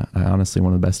was honestly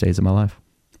one of the best days of my life.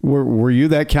 Were you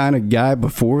that kind of guy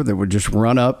before that would just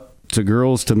run up to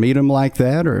girls to meet them like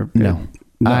that? Or no.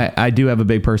 I do have a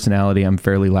big personality. I'm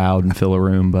fairly loud and fill a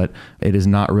room, but it is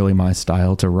not really my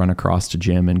style to run across the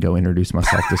gym and go introduce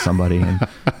myself to somebody. And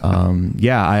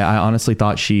I honestly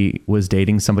thought she was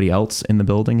dating somebody else in the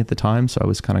building at the time, so I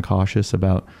was kind of cautious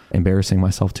about embarrassing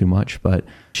myself too much. But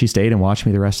she stayed and watched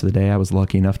me the rest of the day. I was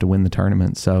lucky enough to win the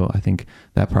tournament, so I think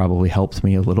that probably helped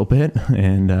me a little bit.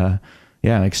 And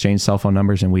exchanged cell phone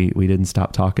numbers, and we didn't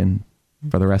stop talking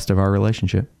for the rest of our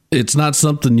relationship. It's not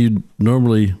something you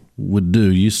normally would do,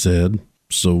 you said.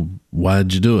 So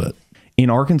why'd you do it?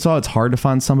 In Arkansas, it's hard to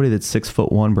find somebody that's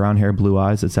 6'1", brown hair, blue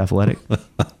eyes, that's athletic.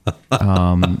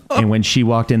 And when she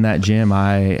walked in that gym,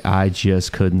 I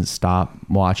just couldn't stop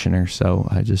watching her. So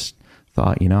I just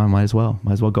thought, I might as well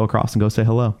go across and go say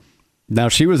hello. Now,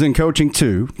 she was in coaching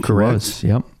too, correct? She was,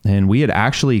 yep. And we had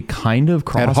actually kind of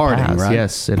crossed at Harding, paths. right?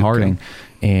 Yes, at Harding.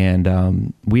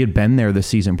 And we had been there the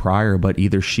season prior, but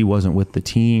either she wasn't with the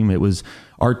team. It was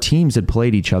our teams had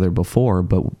played each other before,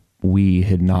 but we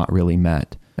had not really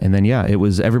met. And then, it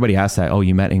was, everybody asked that, oh,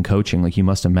 you met in coaching, like you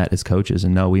must have met as coaches.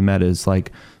 And no, we met as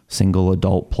like single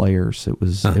adult players. It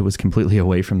was completely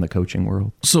away from the coaching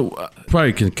world. So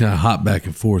probably can kind of hop back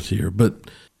and forth here, but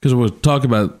because we'll talk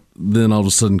about then all of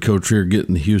a sudden Coach Rear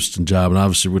getting the Houston job, and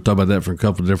obviously we'll talk about that from a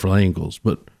couple of different angles,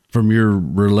 but from your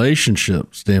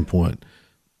relationship standpoint,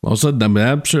 all of a sudden, I mean,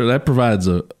 I'm sure that provides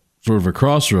a sort of a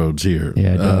crossroads here.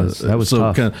 Yeah, it does. That was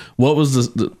tough. Kind of, what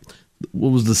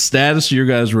was the status of your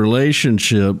guys'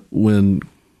 relationship when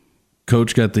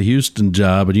Coach got the Houston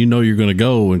job, and you're going to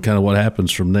go, and kind of what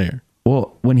happens from there?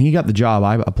 Well, when he got the job,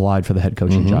 I applied for the head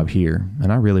coaching job here,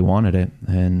 and I really wanted it.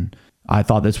 And I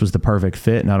thought this was the perfect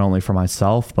fit, not only for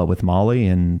myself, but with Molly,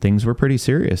 and things were pretty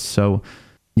serious. So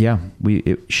yeah,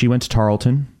 she went to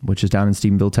Tarleton, which is down in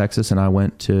Stephenville, Texas, and I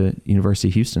went to University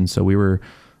of Houston. So we were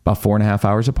about 4.5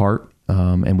 hours apart.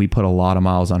 And we put a lot of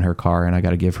miles on her car, and I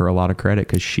got to give her a lot of credit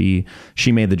because she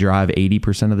made the drive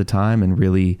 80% of the time and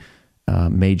really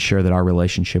made sure that our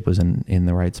relationship was in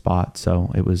the right spot.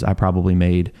 So I probably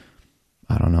made,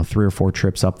 I don't know, 3 or 4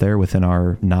 trips up there within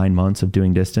our 9 months of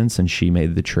doing distance, and she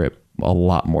made the trip a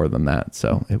lot more than that.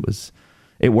 So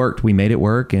it worked. We made it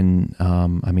work, and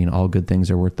I mean, all good things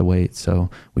are worth the wait. So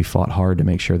we fought hard to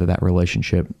make sure that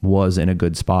relationship was in a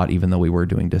good spot, even though we were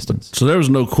doing distance. So there was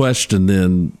no question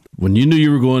then, when you knew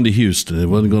you were going to Houston, it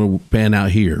wasn't going to pan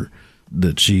out here,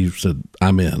 that she said,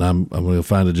 I'm in. I'm going to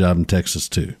find a job in Texas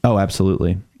too. Oh,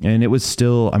 absolutely. And it was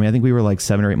still, I mean, I think we were like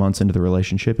 7 or 8 months into the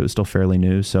relationship. It was still fairly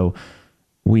new. So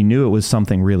we knew it was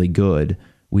something really good.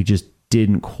 We just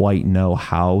didn't quite know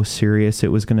how serious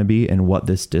it was going to be and what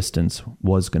this distance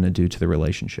was going to do to the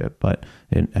relationship. But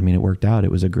it worked out.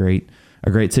 It was a great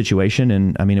situation.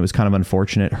 And I mean, it was kind of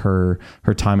unfortunate. Her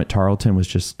time at Tarleton was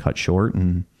just cut short,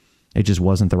 and it just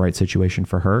wasn't the right situation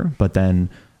for her. But then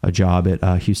a job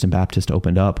at Houston Baptist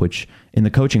opened up, which in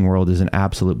the coaching world is an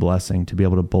absolute blessing to be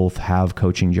able to both have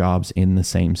coaching jobs in the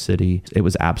same city. It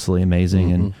was absolutely amazing.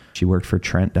 Mm-hmm. And she worked for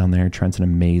Trent down there. Trent's an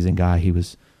amazing guy.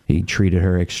 He treated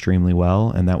her extremely well.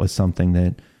 And that was something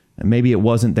that maybe it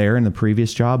wasn't there in the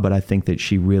previous job, but I think that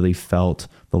she really felt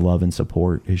the love and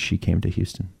support as she came to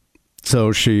Houston.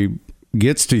 So she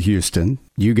gets to Houston.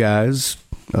 You guys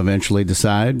eventually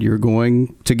decide you're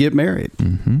going to get married.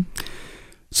 Mm-hmm.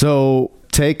 So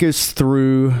take us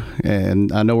through,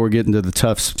 and I know we're getting to the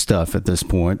tough stuff at this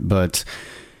point, but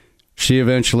she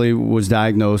eventually was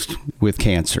diagnosed with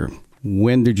cancer.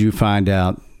 When did you find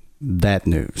out that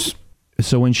news?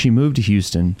 So when she moved to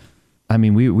Houston, I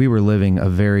mean, we were living a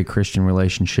very Christian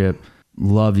relationship,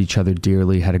 loved each other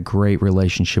dearly, had a great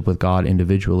relationship with God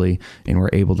individually, and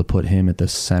were able to put him at the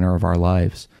center of our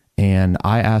lives. And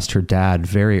I asked her dad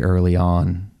very early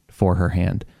on for her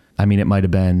hand. I mean, it might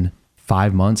have been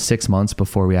 5 months, 6 months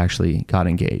before we actually got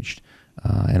engaged.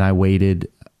 And I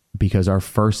waited because our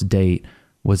first date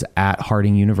was at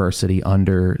Harding University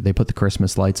they put the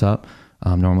Christmas lights up.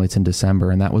 Normally it's in December,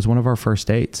 and that was one of our first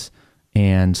dates.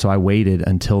 And so I waited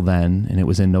until then, and it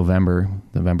was in November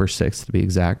 6th to be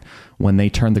exact, when they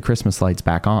turned the Christmas lights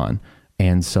back on.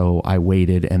 And so I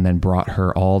waited and then brought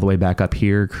her all the way back up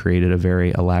here, created a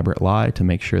very elaborate lie to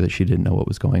make sure that she didn't know what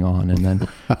was going on, and then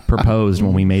proposed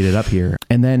when we made it up here.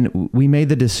 And then we made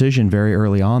the decision very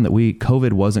early on that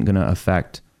COVID wasn't going to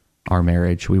affect our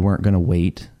marriage. We weren't going to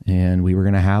wait, and we were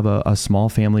going to have a small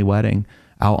family wedding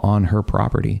out on her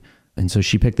property. And so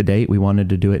she picked the date. We wanted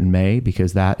to do it in May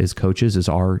because that, as coaches, is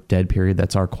our dead period.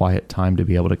 That's our quiet time to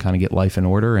be able to kind of get life in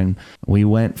order. And we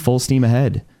went full steam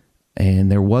ahead.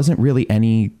 And there wasn't really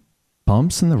any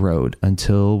bumps in the road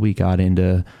until we got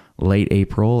into late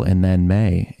April and then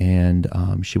May. And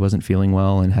she wasn't feeling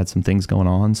well and had some things going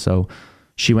on. So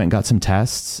she went and got some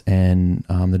tests, and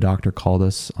the doctor called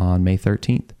us on May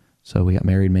 13th. So we got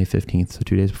married May 15th, so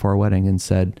 2 days before our wedding, and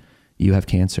said, "You have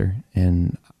cancer."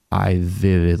 And I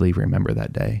vividly remember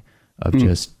that day of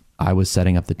I was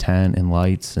setting up the tent and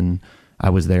lights, and I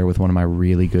was there with one of my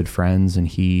really good friends, and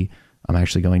I'm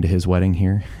actually going to his wedding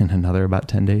here in another about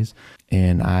 10 days.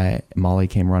 And Molly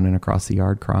came running across the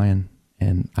yard crying,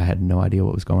 and I had no idea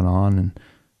what was going on,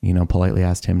 and, politely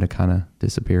asked him to kind of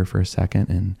disappear for a second.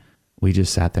 And we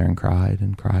just sat there and cried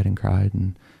and cried and cried.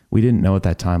 And we didn't know at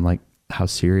that time, like, how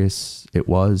serious it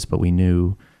was, but we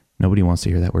knew nobody wants to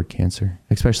hear that word cancer,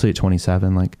 especially at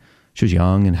 27. Like, she was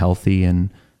young and healthy,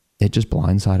 and it just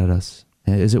blindsided us,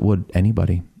 as it would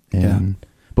anybody.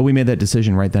 But we made that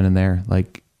decision right then and there.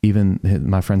 Like, even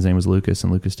my friend's name was Lucas,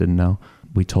 and Lucas didn't know.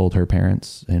 We told her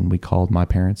parents, and we called my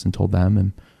parents and told them,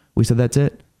 and we said, that's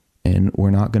it. And we're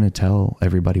not going to tell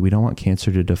everybody. We don't want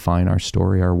cancer to define our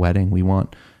story, our wedding. We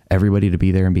want everybody to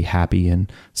be there and be happy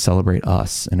and celebrate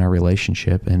us and our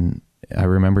relationship. And I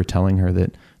remember telling her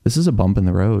that this is a bump in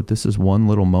the road. This is one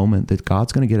little moment that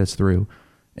God's going to get us through,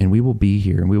 and we will be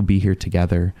here, and we will be here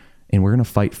together, and we're going to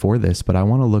fight for this. But I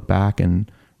want to look back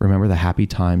and remember the happy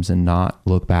times and not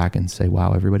look back and say,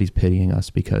 wow, everybody's pitying us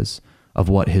because of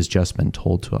what has just been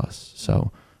told to us.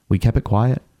 So we kept it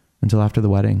quiet until after the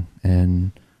wedding,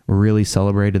 and really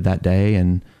celebrated that day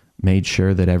and made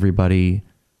sure that everybody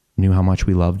knew how much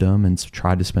we loved them and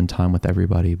tried to spend time with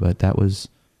everybody. But that was,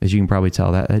 as you can probably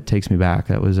tell, that takes me back.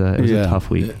 It was a tough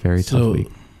week, very tough week.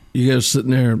 You guys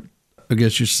sitting there, I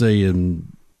guess you're saying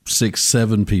 6,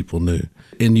 7 people knew.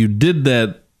 And you did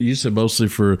that, you said mostly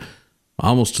for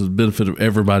almost to the benefit of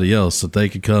everybody else, that they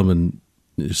could come and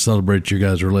celebrate your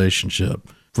guys' relationship.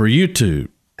 For you two,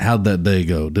 how'd that day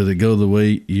go? Did it go the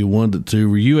way you wanted it to?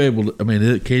 Were you able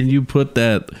to, can you put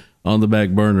that on the back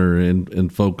burner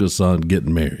and focus on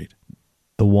getting married?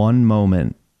 The one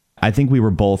moment, I think we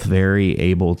were both very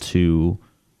able to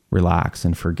relax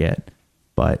and forget.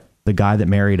 But the guy that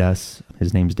married us,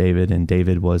 his name's David, and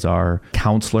David was our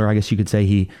counselor, I guess you could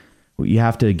say. You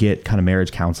have to get kind of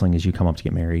marriage counseling as you come up to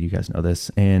get married. You guys know this.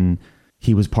 And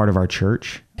he was part of our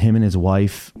church. Him and his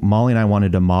wife, Molly and I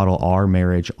wanted to model our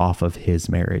marriage off of his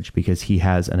marriage because he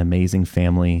has an amazing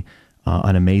family,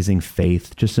 an amazing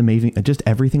faith, just amazing, just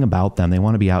everything about them. They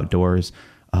want to be outdoors.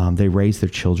 They raise their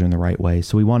children the right way.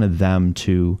 So we wanted them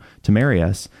to marry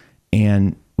us.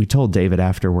 And we told David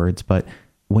afterwards, but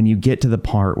when you get to the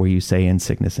part where you say in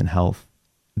sickness and health,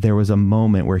 there was a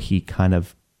moment where he kind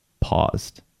of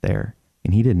paused there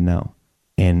and he didn't know.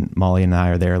 And Molly and I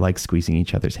are there like squeezing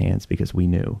each other's hands because we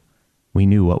knew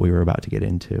what we were about to get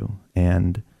into.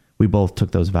 And we both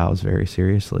took those vows very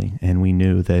seriously. And we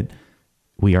knew that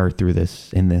we are through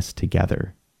this, in this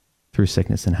together, through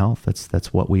sickness and health.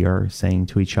 That's what we are saying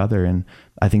to each other. And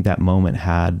I think that moment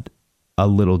had a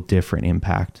little different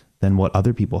impact than what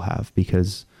other people have,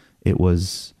 because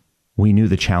we knew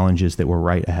the challenges that were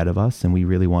right ahead of us, and we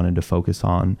really wanted to focus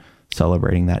on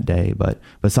celebrating that day. But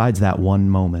besides that one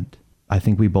moment, I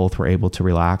think we both were able to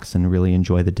relax and really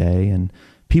enjoy the day. And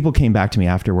people came back to me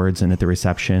afterwards and at the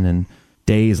reception, and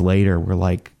days later were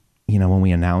like, when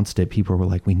we announced it, people were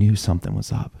like, we knew something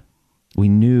was up. We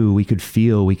knew, we could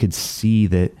feel, we could see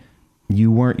that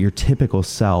you weren't your typical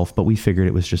self, but we figured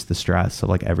it was just the stress of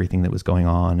like everything that was going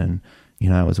on. And, it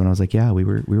was when I was like, yeah, we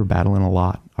were battling a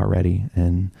lot already.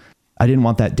 And I didn't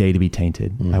want that day to be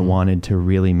tainted. Mm-hmm. I wanted to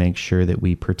really make sure that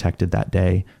we protected that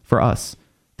day for us,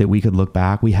 that we could look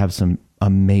back. We have some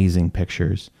amazing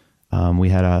pictures.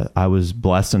 I was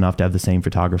blessed enough to have the same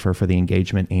photographer for the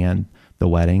engagement and the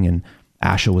wedding. And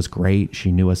Asha was great.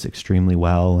 She knew us extremely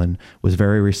well and was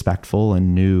very respectful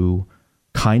and knew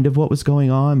kind of what was going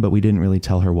on, but we didn't really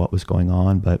tell her what was going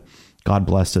on. But God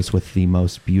blessed us with the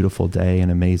most beautiful day,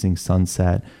 an amazing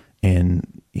sunset.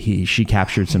 And she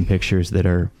captured some pictures that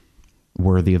are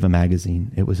worthy of a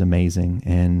magazine. It was amazing.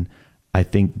 And I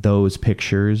think those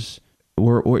pictures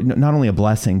were not only a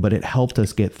blessing, but it helped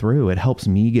us get through. It helps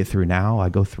me get through now. I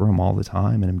go through them all the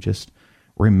time, and I'm just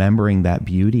remembering that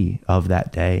beauty of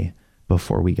that day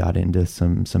before we got into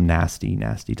some nasty,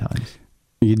 nasty times.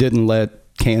 You didn't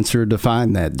let cancer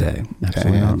define that day.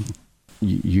 Absolutely not.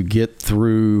 You get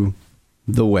through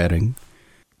the wedding.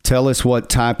 Tell us what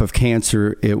type of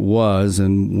cancer it was,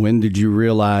 and when did you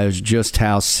realize just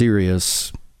how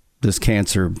serious this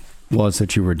cancer was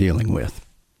that you were dealing with?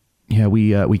 Yeah,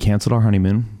 we canceled our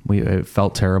honeymoon. It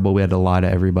felt terrible. We had to lie to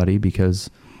everybody because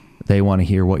they want to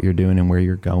hear what you're doing and where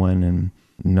you're going, and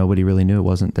nobody really knew. It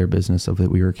wasn't their business of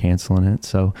that we were canceling it.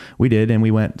 So we did, and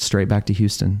we went straight back to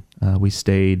Houston. We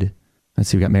stayed,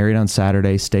 we got married on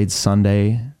Saturday, stayed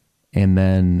Sunday, and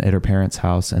then at her parents'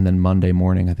 house, and then Monday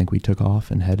morning, I think we took off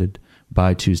and headed.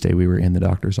 By Tuesday, we were in the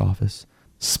doctor's office.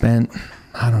 Spent,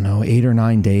 8 or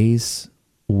 9 days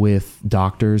with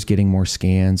doctors, getting more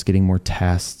scans, getting more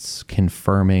tests,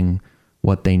 confirming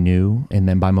what they knew. And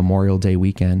then by Memorial Day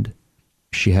weekend,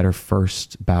 she had her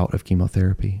first bout of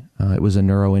chemotherapy. It was a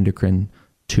neuroendocrine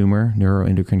tumor,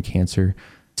 neuroendocrine cancer.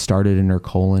 Started in her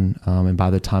colon, and by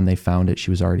the time they found it,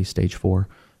 she was already stage 4.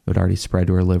 It had already spread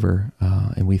to her liver.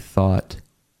 And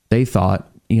they thought,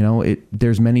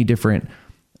 there's many different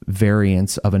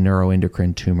variants of a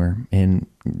neuroendocrine tumor, and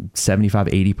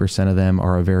 75-80% of them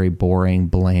are a very boring,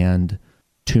 bland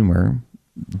tumor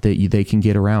that they can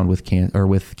get around with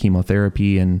with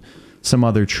chemotherapy and some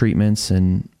other treatments.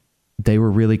 And they were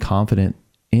really confident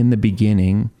in the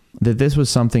beginning that this was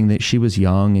something that she was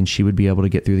young and she would be able to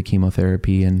get through the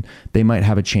chemotherapy, and they might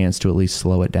have a chance to at least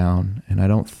slow it down. And I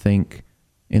don't think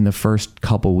in the first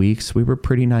couple weeks we were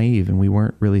pretty naive, and we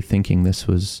weren't really thinking this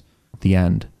was the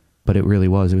end. But it really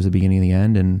was. It was the beginning of the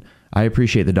end. And I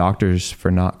appreciate the doctors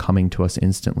for not coming to us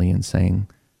instantly and saying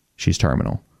she's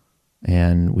terminal.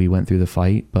 and we went through the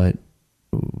fight, but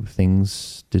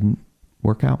things didn't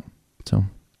work out. So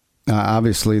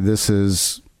obviously this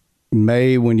is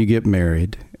May when you get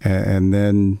married, and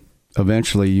then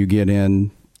eventually you get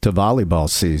in to volleyball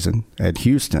season at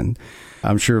Houston.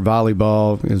 I'm sure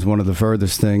volleyball is one of the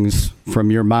furthest things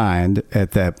from your mind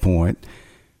at that point.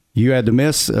 You had to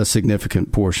miss a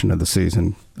significant portion of the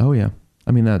season. Oh yeah.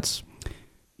 I mean, that's,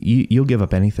 you'll give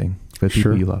up anything for the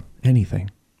people you love,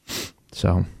 anything.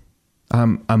 So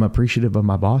I'm appreciative of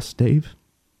my boss, Dave,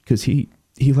 because he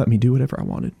let me do whatever I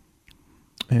wanted.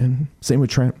 And same with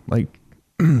Trent. Like,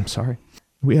 sorry,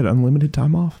 we had unlimited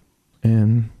time off,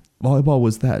 and volleyball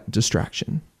was that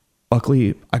distraction.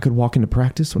 Luckily, I could walk into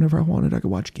practice whenever I wanted. I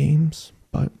could watch games,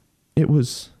 but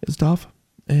it's tough.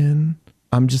 And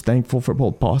I'm just thankful for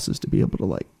both bosses to be able to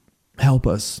like help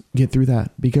us get through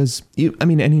that, because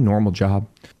any normal job,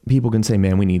 people can say,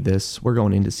 man, we need this. We're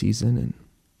going into season,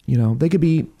 and they could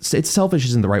be, it's selfish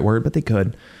isn't the right word, but they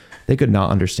could not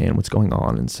understand what's going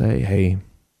on and say, hey,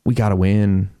 we got to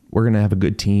win. We're going to have a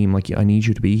good team. Like, I need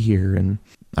you to be here. And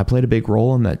I played a big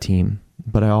role in that team,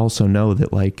 but I also know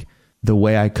that like the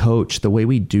way I coach, the way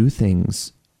we do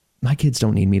things, my kids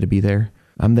don't need me to be there.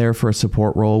 I'm there for a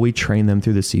support role. We train them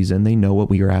through the season. They know what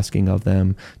we are asking of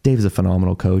them. Dave's a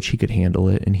phenomenal coach. He could handle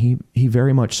it. And he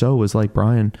very much so was like,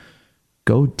 Brian,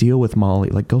 go deal with Molly.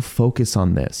 Like, go focus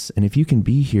on this. And if you can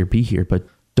be here, but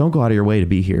don't go out of your way to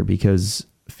be here, because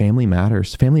family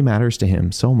matters. Family matters to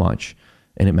him so much,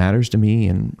 and it matters to me.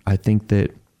 And I think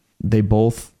that they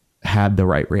both had the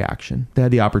right reaction. They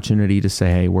had the opportunity to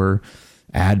say, hey, we're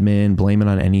admin, blame it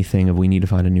on anything if we need to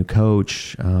find a new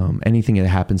coach, anything it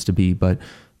happens to be. But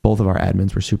both of our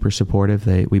admins were super supportive.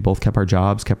 We both kept our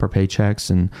jobs, kept our paychecks.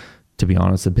 And to be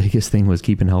honest, the biggest thing was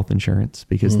keeping health insurance,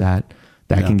 because that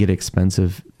can get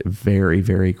expensive very,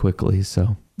 very quickly.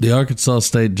 So the Arkansas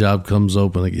State job comes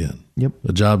open again. Yep.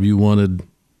 A job you wanted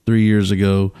 3 years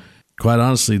ago. Quite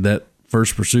honestly, that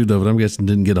first pursuit of it, I'm guessing,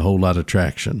 didn't get a whole lot of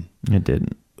traction. It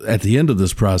didn't. At the end of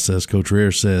this process, Coach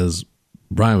Rear says,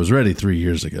 Brian was ready 3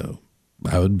 years ago.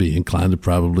 I would be inclined to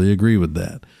probably agree with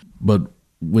that. But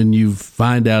when you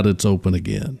find out it's open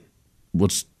again,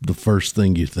 what's the first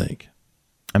thing you think?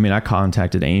 I mean, I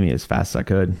contacted Amy as fast as I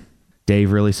could.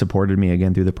 Dave really supported me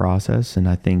again through the process. And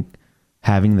I think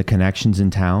having the connections in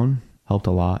town helped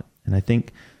a lot. And I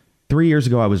think 3 years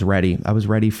ago, I was ready. I was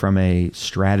ready from a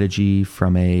strategy,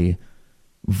 from a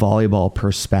volleyball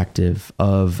perspective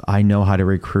of, I know how to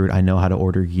recruit. I know how to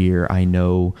order gear. I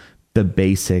know the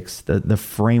basics, the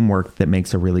framework that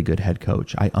makes a really good head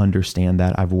coach. I understand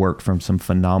that. I've worked from some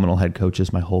phenomenal head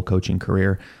coaches my whole coaching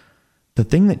career. The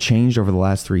thing that changed over the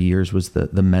last 3 years was the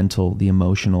mental, the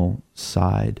emotional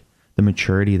side, the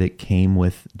maturity that came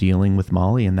with dealing with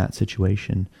Molly in that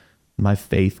situation. My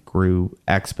faith grew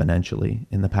exponentially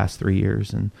in the past 3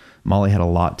 years, and Molly had a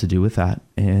lot to do with that.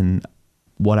 And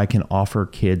what I can offer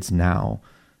kids now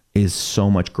is so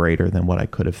much greater than what I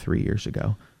could have 3 years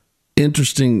ago.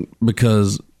 Interesting,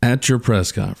 because at your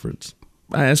press conference,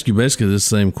 I asked you basically the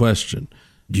same question.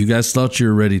 You guys thought you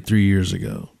were ready 3 years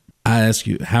ago. I asked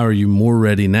you, how are you more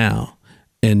ready now?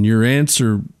 And your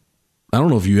answer, I don't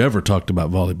know if you ever talked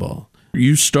about volleyball.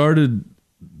 You started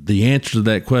the answer to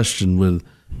that question with,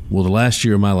 well, the last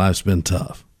year of my life's been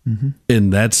tough. Mm-hmm.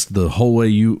 And that's the whole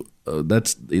way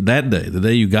that's that day, the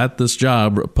day you got this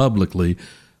job publicly,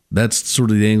 that's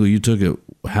sort of the angle you took at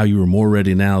how you were more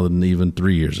ready now than even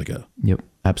 3 years ago. Yep,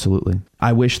 absolutely.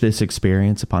 I wish this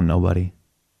experience upon nobody.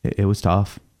 It was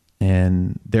tough.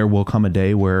 And there will come a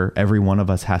day where every one of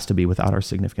us has to be without our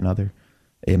significant other.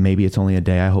 Maybe it's only a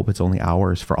day. I hope it's only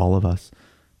hours for all of us.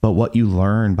 But what you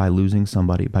learn by losing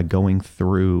somebody, by going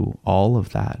through all of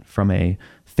that from a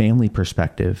family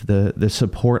perspective, the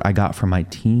support I got from my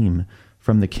team,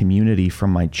 from the community,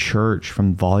 from my church,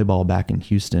 from volleyball back in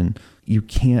Houston, you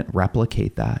can't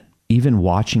replicate that. Even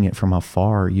watching it from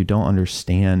afar, you don't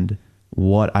understand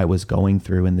what I was going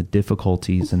through and the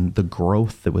difficulties and the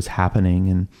growth that was happening.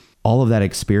 And all of that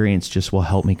experience just will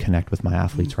help me connect with my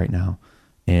athletes right now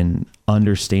and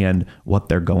understand what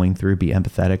they're going through, be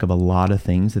empathetic of a lot of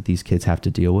things that these kids have to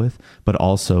deal with, but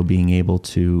also being able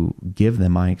to give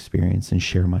them my experience and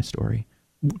share my story.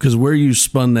 Because where you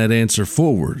spun that answer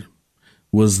forward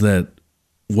was that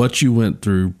what you went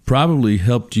through probably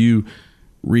helped you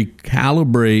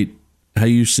recalibrate how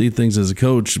you see things as a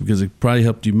coach, because it probably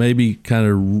helped you maybe kind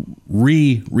of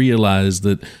realize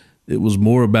that it was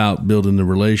more about building the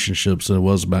relationships than it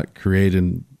was about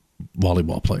creating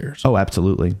volleyball players. Oh,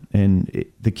 absolutely. And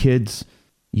the kids,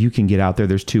 you can get out there.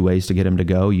 There's two ways to get them to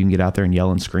go. You can get out there and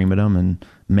yell and scream at them and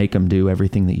make them do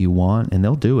everything that you want, and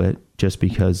they'll do it just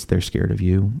because they're scared of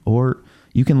you. Or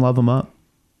you can love them up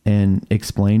and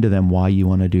explain to them why you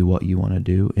want to do what you want to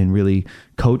do and really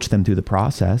coach them through the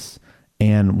process.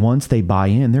 And once they buy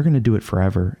in, they're going to do it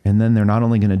forever. And then they're not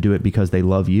only going to do it because they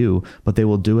love you, but they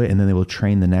will do it and then they will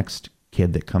train the next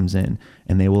kid that comes in,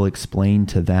 and they will explain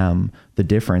to them the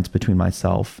difference between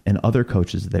myself and other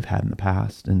coaches that they've had in the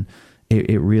past. And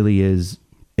it really is,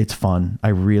 it's fun. I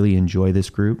really enjoy this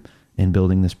group and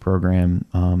building this program.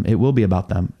 It will be about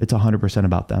them. It's 100%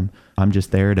 about them. I'm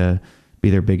just there to be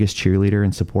their biggest cheerleader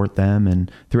and support them, and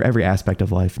through every aspect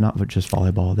of life, not just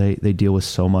volleyball. They deal with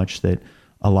so much that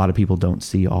a lot of people don't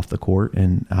see off the court,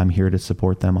 and I'm here to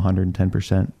support them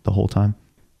 110% the whole time.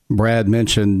 Brad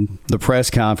mentioned the press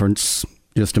conference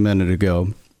just a minute ago.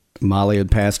 Molly had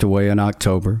passed away in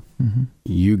October. Mm-hmm.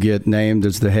 You get named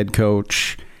as the head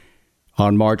coach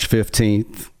on March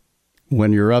 15th.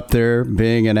 When you're up there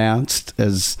being announced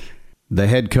as the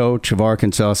head coach of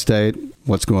Arkansas State,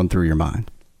 what's going through your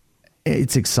mind?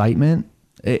 It's excitement.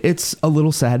 It's a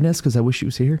little sadness because I wish she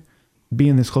was here.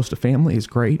 Being this close to family is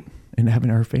great, and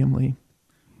having our family,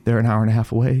 they're an hour and a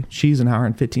half away. She's an hour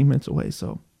and 15 minutes away,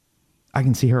 so I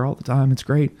can see her all the time. It's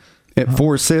great. At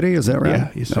Forest City, is that right?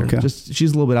 Yeah, yes, sir. Okay.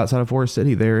 She's a little bit outside of Forest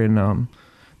City. They're in,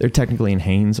 they're technically in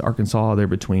Haines, Arkansas. They're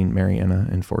between Marietta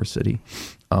and Forest City.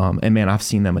 And man, I've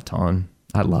seen them a ton.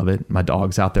 I love it. My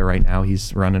dog's out there right now.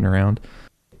 He's running around.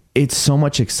 It's so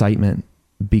much excitement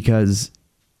because,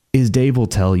 as Dave will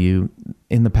tell you,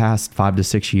 in the past 5 to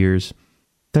 6 years,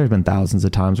 there's been thousands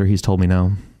of times where he's told me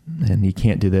no, and you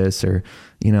can't do this, or,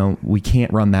 we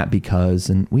can't run that because,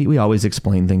 and we always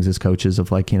explain things as coaches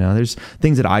of like, there's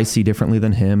things that I see differently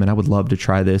than him, and I would love to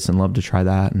try this and love to try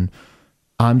that. And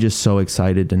I'm just so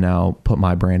excited to now put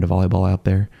my brand of volleyball out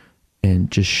there and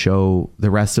just show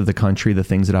the rest of the country the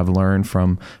things that I've learned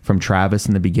from Travis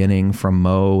in the beginning, from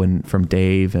Mo and from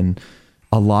Dave, and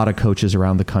a lot of coaches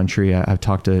around the country. I've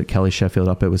talked to Kelly Sheffield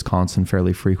up at Wisconsin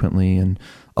fairly frequently, and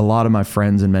a lot of my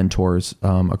friends and mentors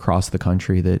across the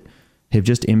country that have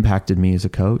just impacted me as a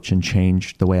coach and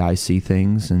changed the way I see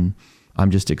things. And I'm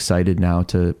just excited now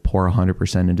to pour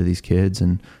 100% into these kids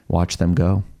and watch them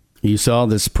go. You saw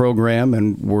this program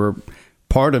and were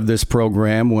part of this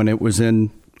program when it was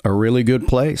in a really good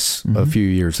place a few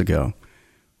years ago.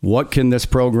 What can this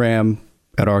program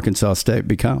at Arkansas State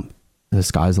become? The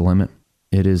sky's the limit.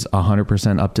 It is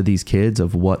 100% up to these kids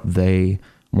of what they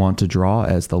want to draw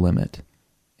as the limit.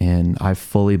 And I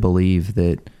fully believe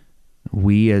that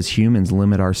we as humans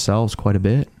limit ourselves quite a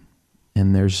bit.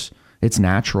 And it's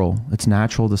natural. It's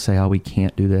natural to say, oh, we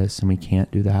can't do this and we can't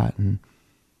do that. And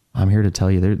I'm here to tell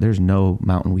you there's no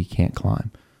mountain we can't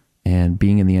climb. And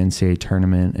being in the NCAA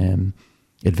tournament and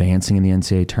advancing in the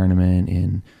NCAA tournament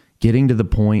and getting to the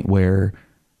point where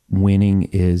winning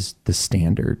is the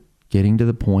standard, getting to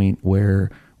the point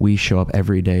where we show up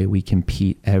every day, we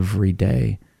compete every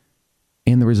day,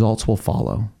 and the results will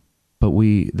follow. But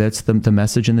that's the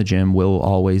message in the gym will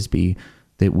always be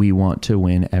that we want to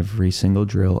win every single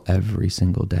drill, every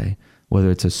single day, whether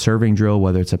it's a serving drill,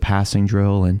 whether it's a passing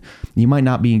drill. And you might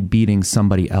not be beating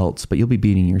somebody else, but you'll be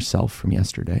beating yourself from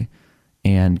yesterday.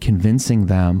 And convincing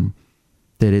them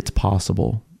that it's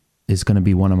possible is going to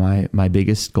be one of my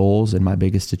biggest goals and my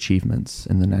biggest achievements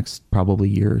in the next probably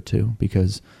year or two,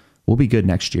 because we'll be good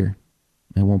next year.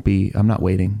 I'm not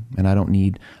waiting, and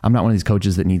I'm not one of these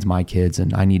coaches that needs my kids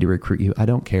and I need to recruit you. I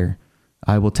don't care.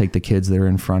 I will take the kids that are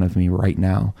in front of me right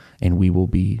now, and we will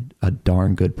be a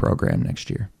darn good program next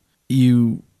year.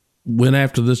 You went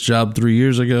after this job 3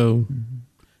 years ago,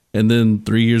 and then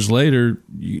 3 years later,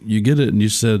 you get it, and you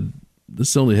said, this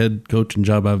is the only head coaching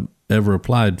job I've ever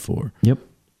applied for. Yep.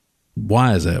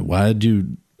 Why is that? Why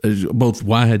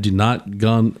had you not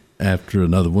gone after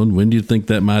another one? When do you think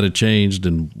that might have changed,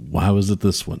 and why was it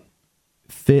this one?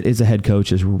 Fit as a head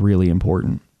coach is really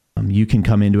important. You can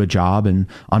come into a job and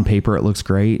on paper it looks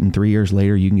great, and 3 years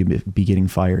later you can be getting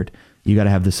fired. You got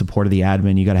to have the support of the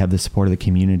admin. You got to have the support of the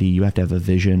community. You have to have a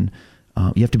vision.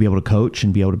 You have to be able to coach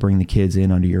and be able to bring the kids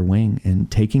in under your wing. And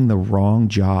taking the wrong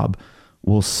job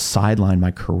will sideline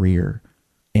my career.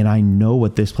 And I know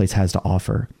what this place has to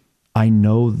offer. I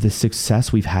know the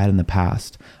success we've had in the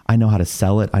past. I know how to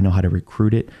sell it. I know how to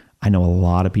recruit it. I know a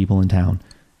lot of people in town.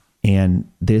 And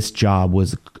this job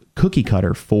was cookie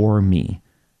cutter for me.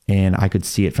 And I could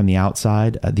see it from the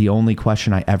outside. The only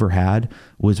question I ever had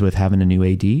was with having a new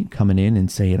AD coming in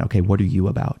and saying, okay, what are you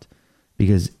about?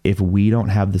 Because if we don't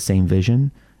have the same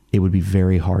vision, it would be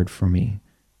very hard for me.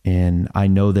 And I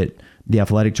know that the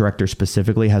athletic director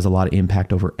specifically has a lot of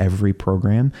impact over every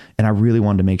program. And I really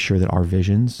wanted to make sure that our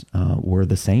visions were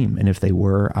the same. And if they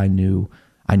were, I know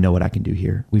what I can do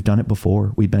here. We've done it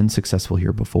before. We've been successful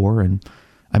here before. And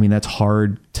I mean, that's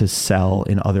hard to sell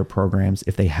in other programs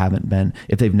if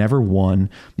they've never won.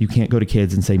 You can't go to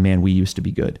kids and say, man, we used to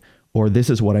be good, or this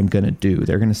is what I'm going to do.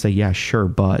 They're going to say, yeah, sure,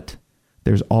 but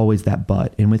there's always that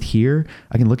but. And with here,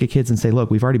 I can look at kids and say,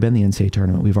 look, we've already been in the NCAA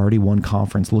tournament. We've already won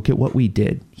conference. Look at what we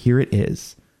did. Here it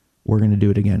is. We're going to do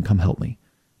it again. Come help me.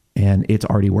 And it's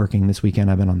already working. This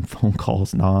weekend, I've been on phone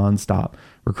calls nonstop,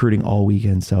 recruiting all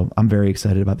weekend. So I'm very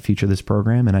excited about the future of this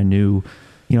program. And I knew,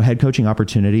 head coaching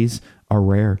opportunities are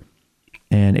rare.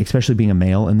 And especially being a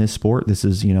male in this sport, this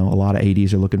is, a lot of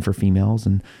ADs are looking for females.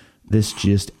 And this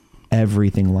just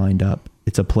everything lined up.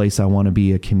 It's a place I want to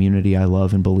be, a community I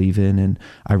love and believe in. And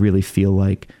I really feel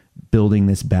like building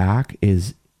this back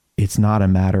it's not a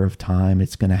matter of time.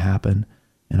 It's going to happen.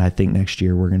 And I think next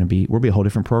year we'll be a whole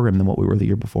different program than what we were the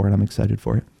year before. And I'm excited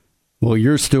for it. Well,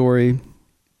 your story,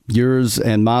 yours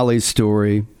and Molly's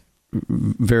story,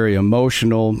 very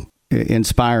emotional,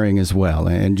 inspiring as well.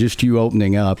 And just you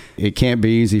opening up, it can't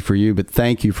be easy for you, but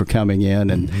thank you for coming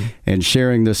in and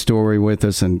sharing this story with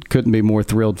us, and couldn't be more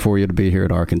thrilled for you to be here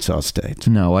at Arkansas State.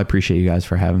 No, I appreciate you guys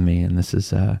for having me. And this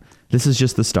is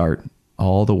just the start.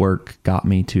 All the work got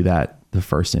me to the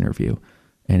first interview,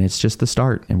 and it's just the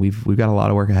start. And we've got a lot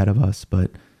of work ahead of us,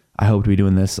 but I hope to be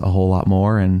doing this a whole lot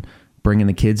more and bringing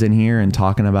the kids in here and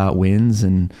talking about wins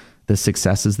and the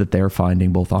successes that they're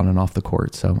finding both on and off the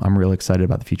court. So I'm really excited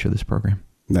about the future of this program.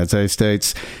 That's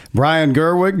A-State's Brian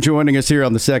Gerwig joining us here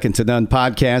on the Second to None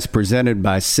podcast presented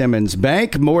by Simmons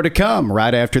Bank. More to come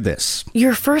right after this.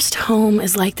 Your first home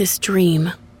is like this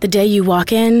dream. The day you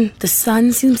walk in, the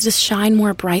sun seems to shine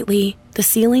more brightly. The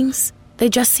ceilings, they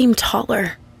just seem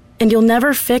taller. And you'll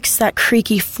never fix that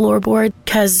creaky floorboard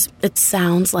because it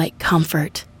sounds like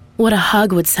comfort. What a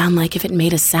hug would sound like if it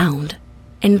made a sound.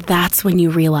 And that's when you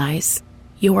realize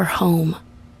you're home.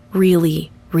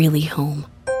 Really, really home.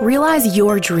 Realize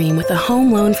your dream with a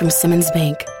home loan from Simmons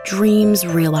Bank. Dreams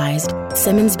realized.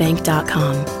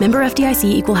 SimmonsBank.com. Member FDIC,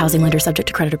 equal housing lender, subject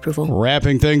to credit approval.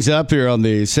 Wrapping things up here on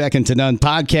the Second to None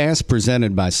podcast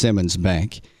presented by Simmons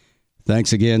Bank.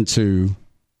 Thanks again to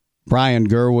Brian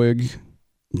Gerwig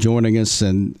joining us.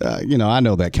 And, I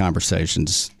know that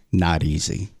conversation's not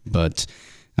easy, but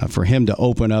for him to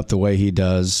open up the way he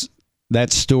does,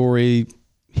 that story,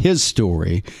 his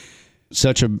story,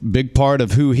 such a big part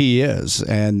of who he is.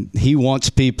 And he wants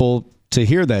people to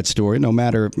hear that story, no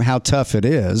matter how tough it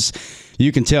is.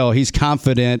 You can tell he's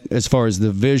confident as far as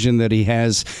the vision that he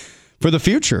has for the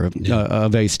future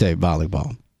of A-State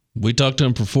volleyball. We talked to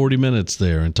him for 40 minutes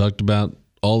there and talked about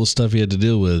all the stuff he had to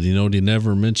deal with. He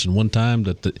never mentioned one time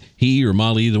that he or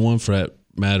Molly, either one for that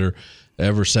matter,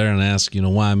 ever sat there and asked,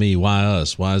 why me? Why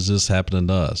us? Why is this happening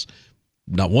to us?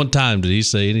 Not one time did he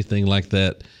say anything like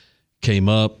that came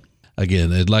up.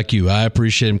 Again, like you, I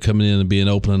appreciate him coming in and being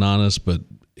open and honest, but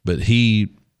he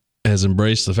has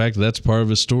embraced the fact that that's part of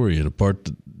his story and a part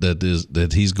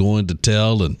that he's going to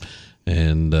tell.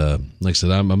 And like I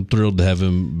said, I'm thrilled to have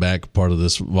him back part of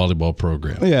this volleyball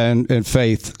program. Yeah, and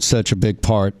faith, such a big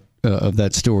part of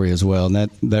that story as well. And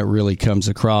that really comes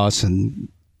across, and,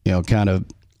 kind of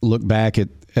look back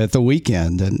at the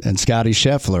weekend and Scotty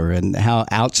Scheffler and how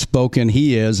outspoken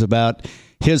he is about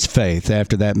his faith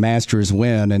after that Masters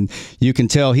win. And you can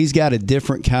tell he's got a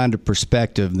different kind of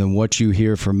perspective than what you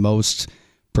hear from most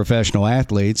professional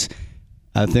athletes.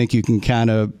 I think you can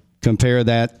kind of compare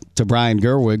that to Brian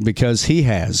Gerwig because he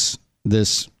has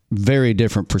this very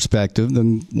different perspective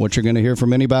than what you're going to hear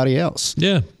from anybody else.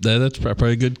 Yeah, that's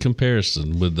probably a good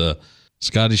comparison with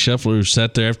Scotty Scheffler, who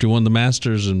sat there after he won the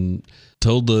Masters and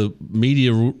told the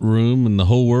media room and the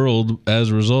whole world as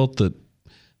a result that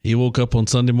he woke up on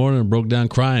Sunday morning and broke down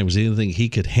crying because he didn't think he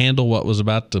could handle what was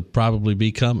about to probably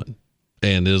be coming.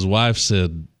 And his wife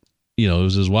said, it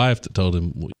was his wife that told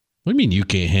him, what do you mean you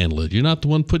can't handle it? You're not the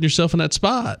one putting yourself in that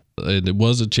spot. And it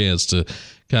was a chance to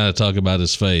kind of talk about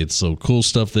his faith. So cool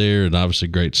stuff there, and obviously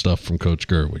great stuff from Coach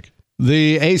Gerwig.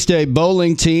 The A-State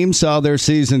bowling team saw their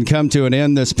season come to an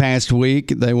end this past week.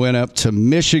 They went up to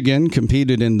Michigan,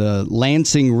 competed in the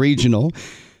Lansing Regional.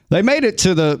 They made it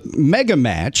to the mega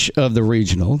match of the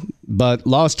regional, but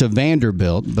lost to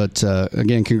Vanderbilt. But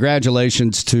again,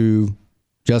 congratulations to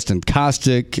Justin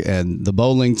Kostick and the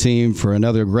bowling team for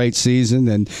another great season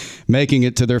and making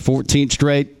it to their 14th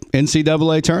straight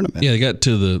NCAA tournament. Yeah, they got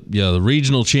to the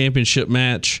regional championship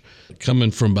match, coming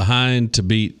from behind to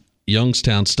beat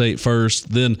Youngstown State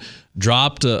first, then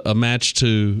dropped a match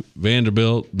to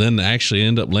Vanderbilt, then actually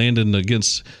end up landing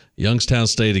against Youngstown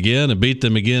State again and beat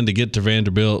them again to get to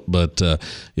Vanderbilt. But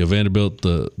Vanderbilt,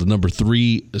 the number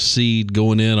 3 seed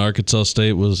going in. Arkansas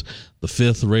State was the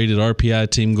 5th rated RPI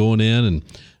team going in, and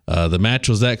the match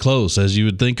was that close, as you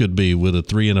would think it would be, with a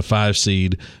 3 and a 5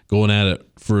 seed going at it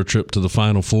for a trip to the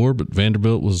Final Four, but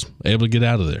Vanderbilt was able to get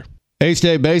out of there.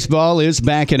 A-State baseball is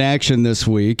back in action this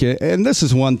week, and this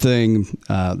is one thing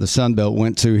the Sun Belt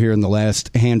went to here in the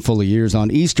last handful of years. On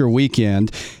Easter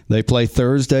weekend, they play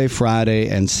Thursday, Friday,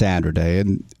 and Saturday,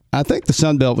 and I think the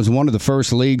Sun Belt was one of the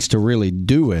first leagues to really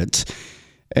do it,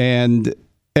 and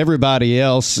everybody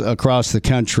else across the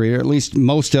country, or at least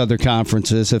most other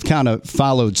conferences, have kind of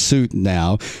followed suit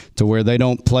now to where they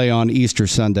don't play on Easter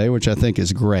Sunday, which I think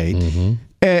is great. Mm-hmm.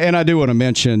 And I do want to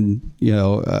mention,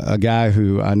 a guy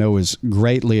who I know is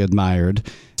greatly admired,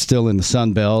 still in the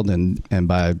Sun Belt, and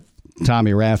by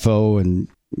Tommy Raffo and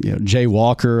Jay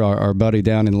Walker, our buddy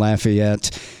down in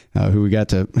Lafayette, who we got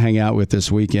to hang out with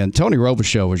this weekend. Tony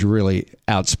Robichaux was really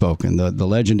outspoken, the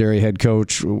legendary head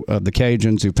coach of the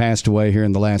Cajuns who passed away here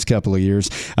in the last couple of years.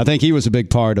 I think he was a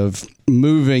big part of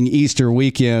moving Easter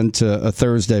weekend to a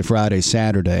Thursday, Friday,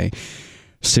 Saturday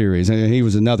series. And he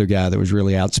was another guy that was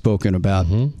really outspoken about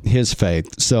his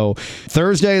faith. So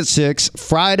Thursday at 6,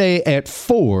 Friday at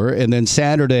 4, and then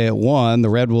Saturday at 1, the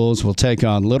Red Wolves will take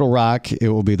on Little Rock. It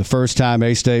will be the first time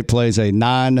A-State plays a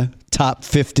non-top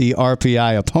 50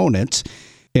 RPI opponent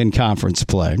in conference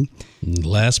play.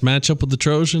 Last matchup with the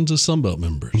Trojans as Sunbelt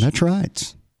members. That's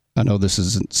right. I know this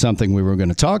isn't something we were going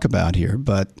to talk about here,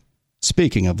 but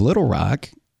speaking of Little Rock,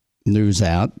 news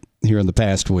out here in the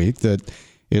past week that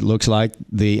it looks like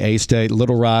the A-State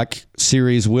Little Rock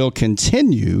series will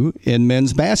continue in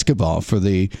men's basketball for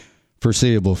the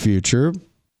foreseeable future.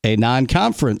 A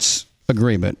non-conference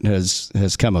agreement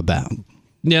has come about.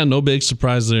 Yeah, no big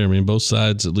surprise there. I mean, both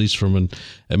sides, at least from an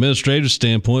administrative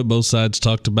standpoint, both sides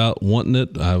talked about wanting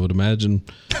it. I would imagine,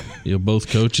 both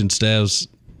coaching staffs,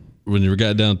 when you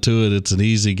got down to it, it's an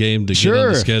easy game to get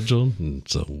on the schedule. And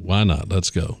so why not? Let's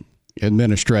go.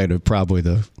 Administrative, probably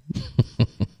the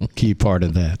key part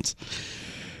of that.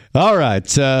 All right.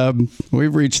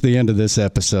 We've reached the end of this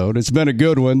episode. It's been a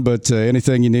good one, but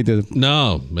anything you need to...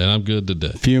 No, man, I'm good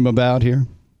today. Fume about here?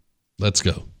 Let's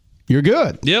go. You're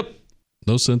good? Yep.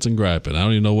 No sense in griping. I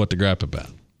don't even know what to gripe about.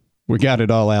 We got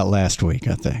it all out last week,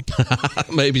 I think.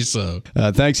 Maybe so.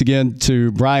 Thanks again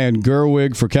to Brian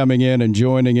Gerwig for coming in and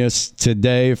joining us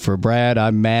today. For Brad,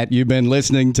 I'm Matt. You've been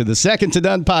listening to the Second to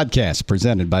None podcast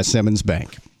presented by Simmons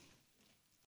Bank.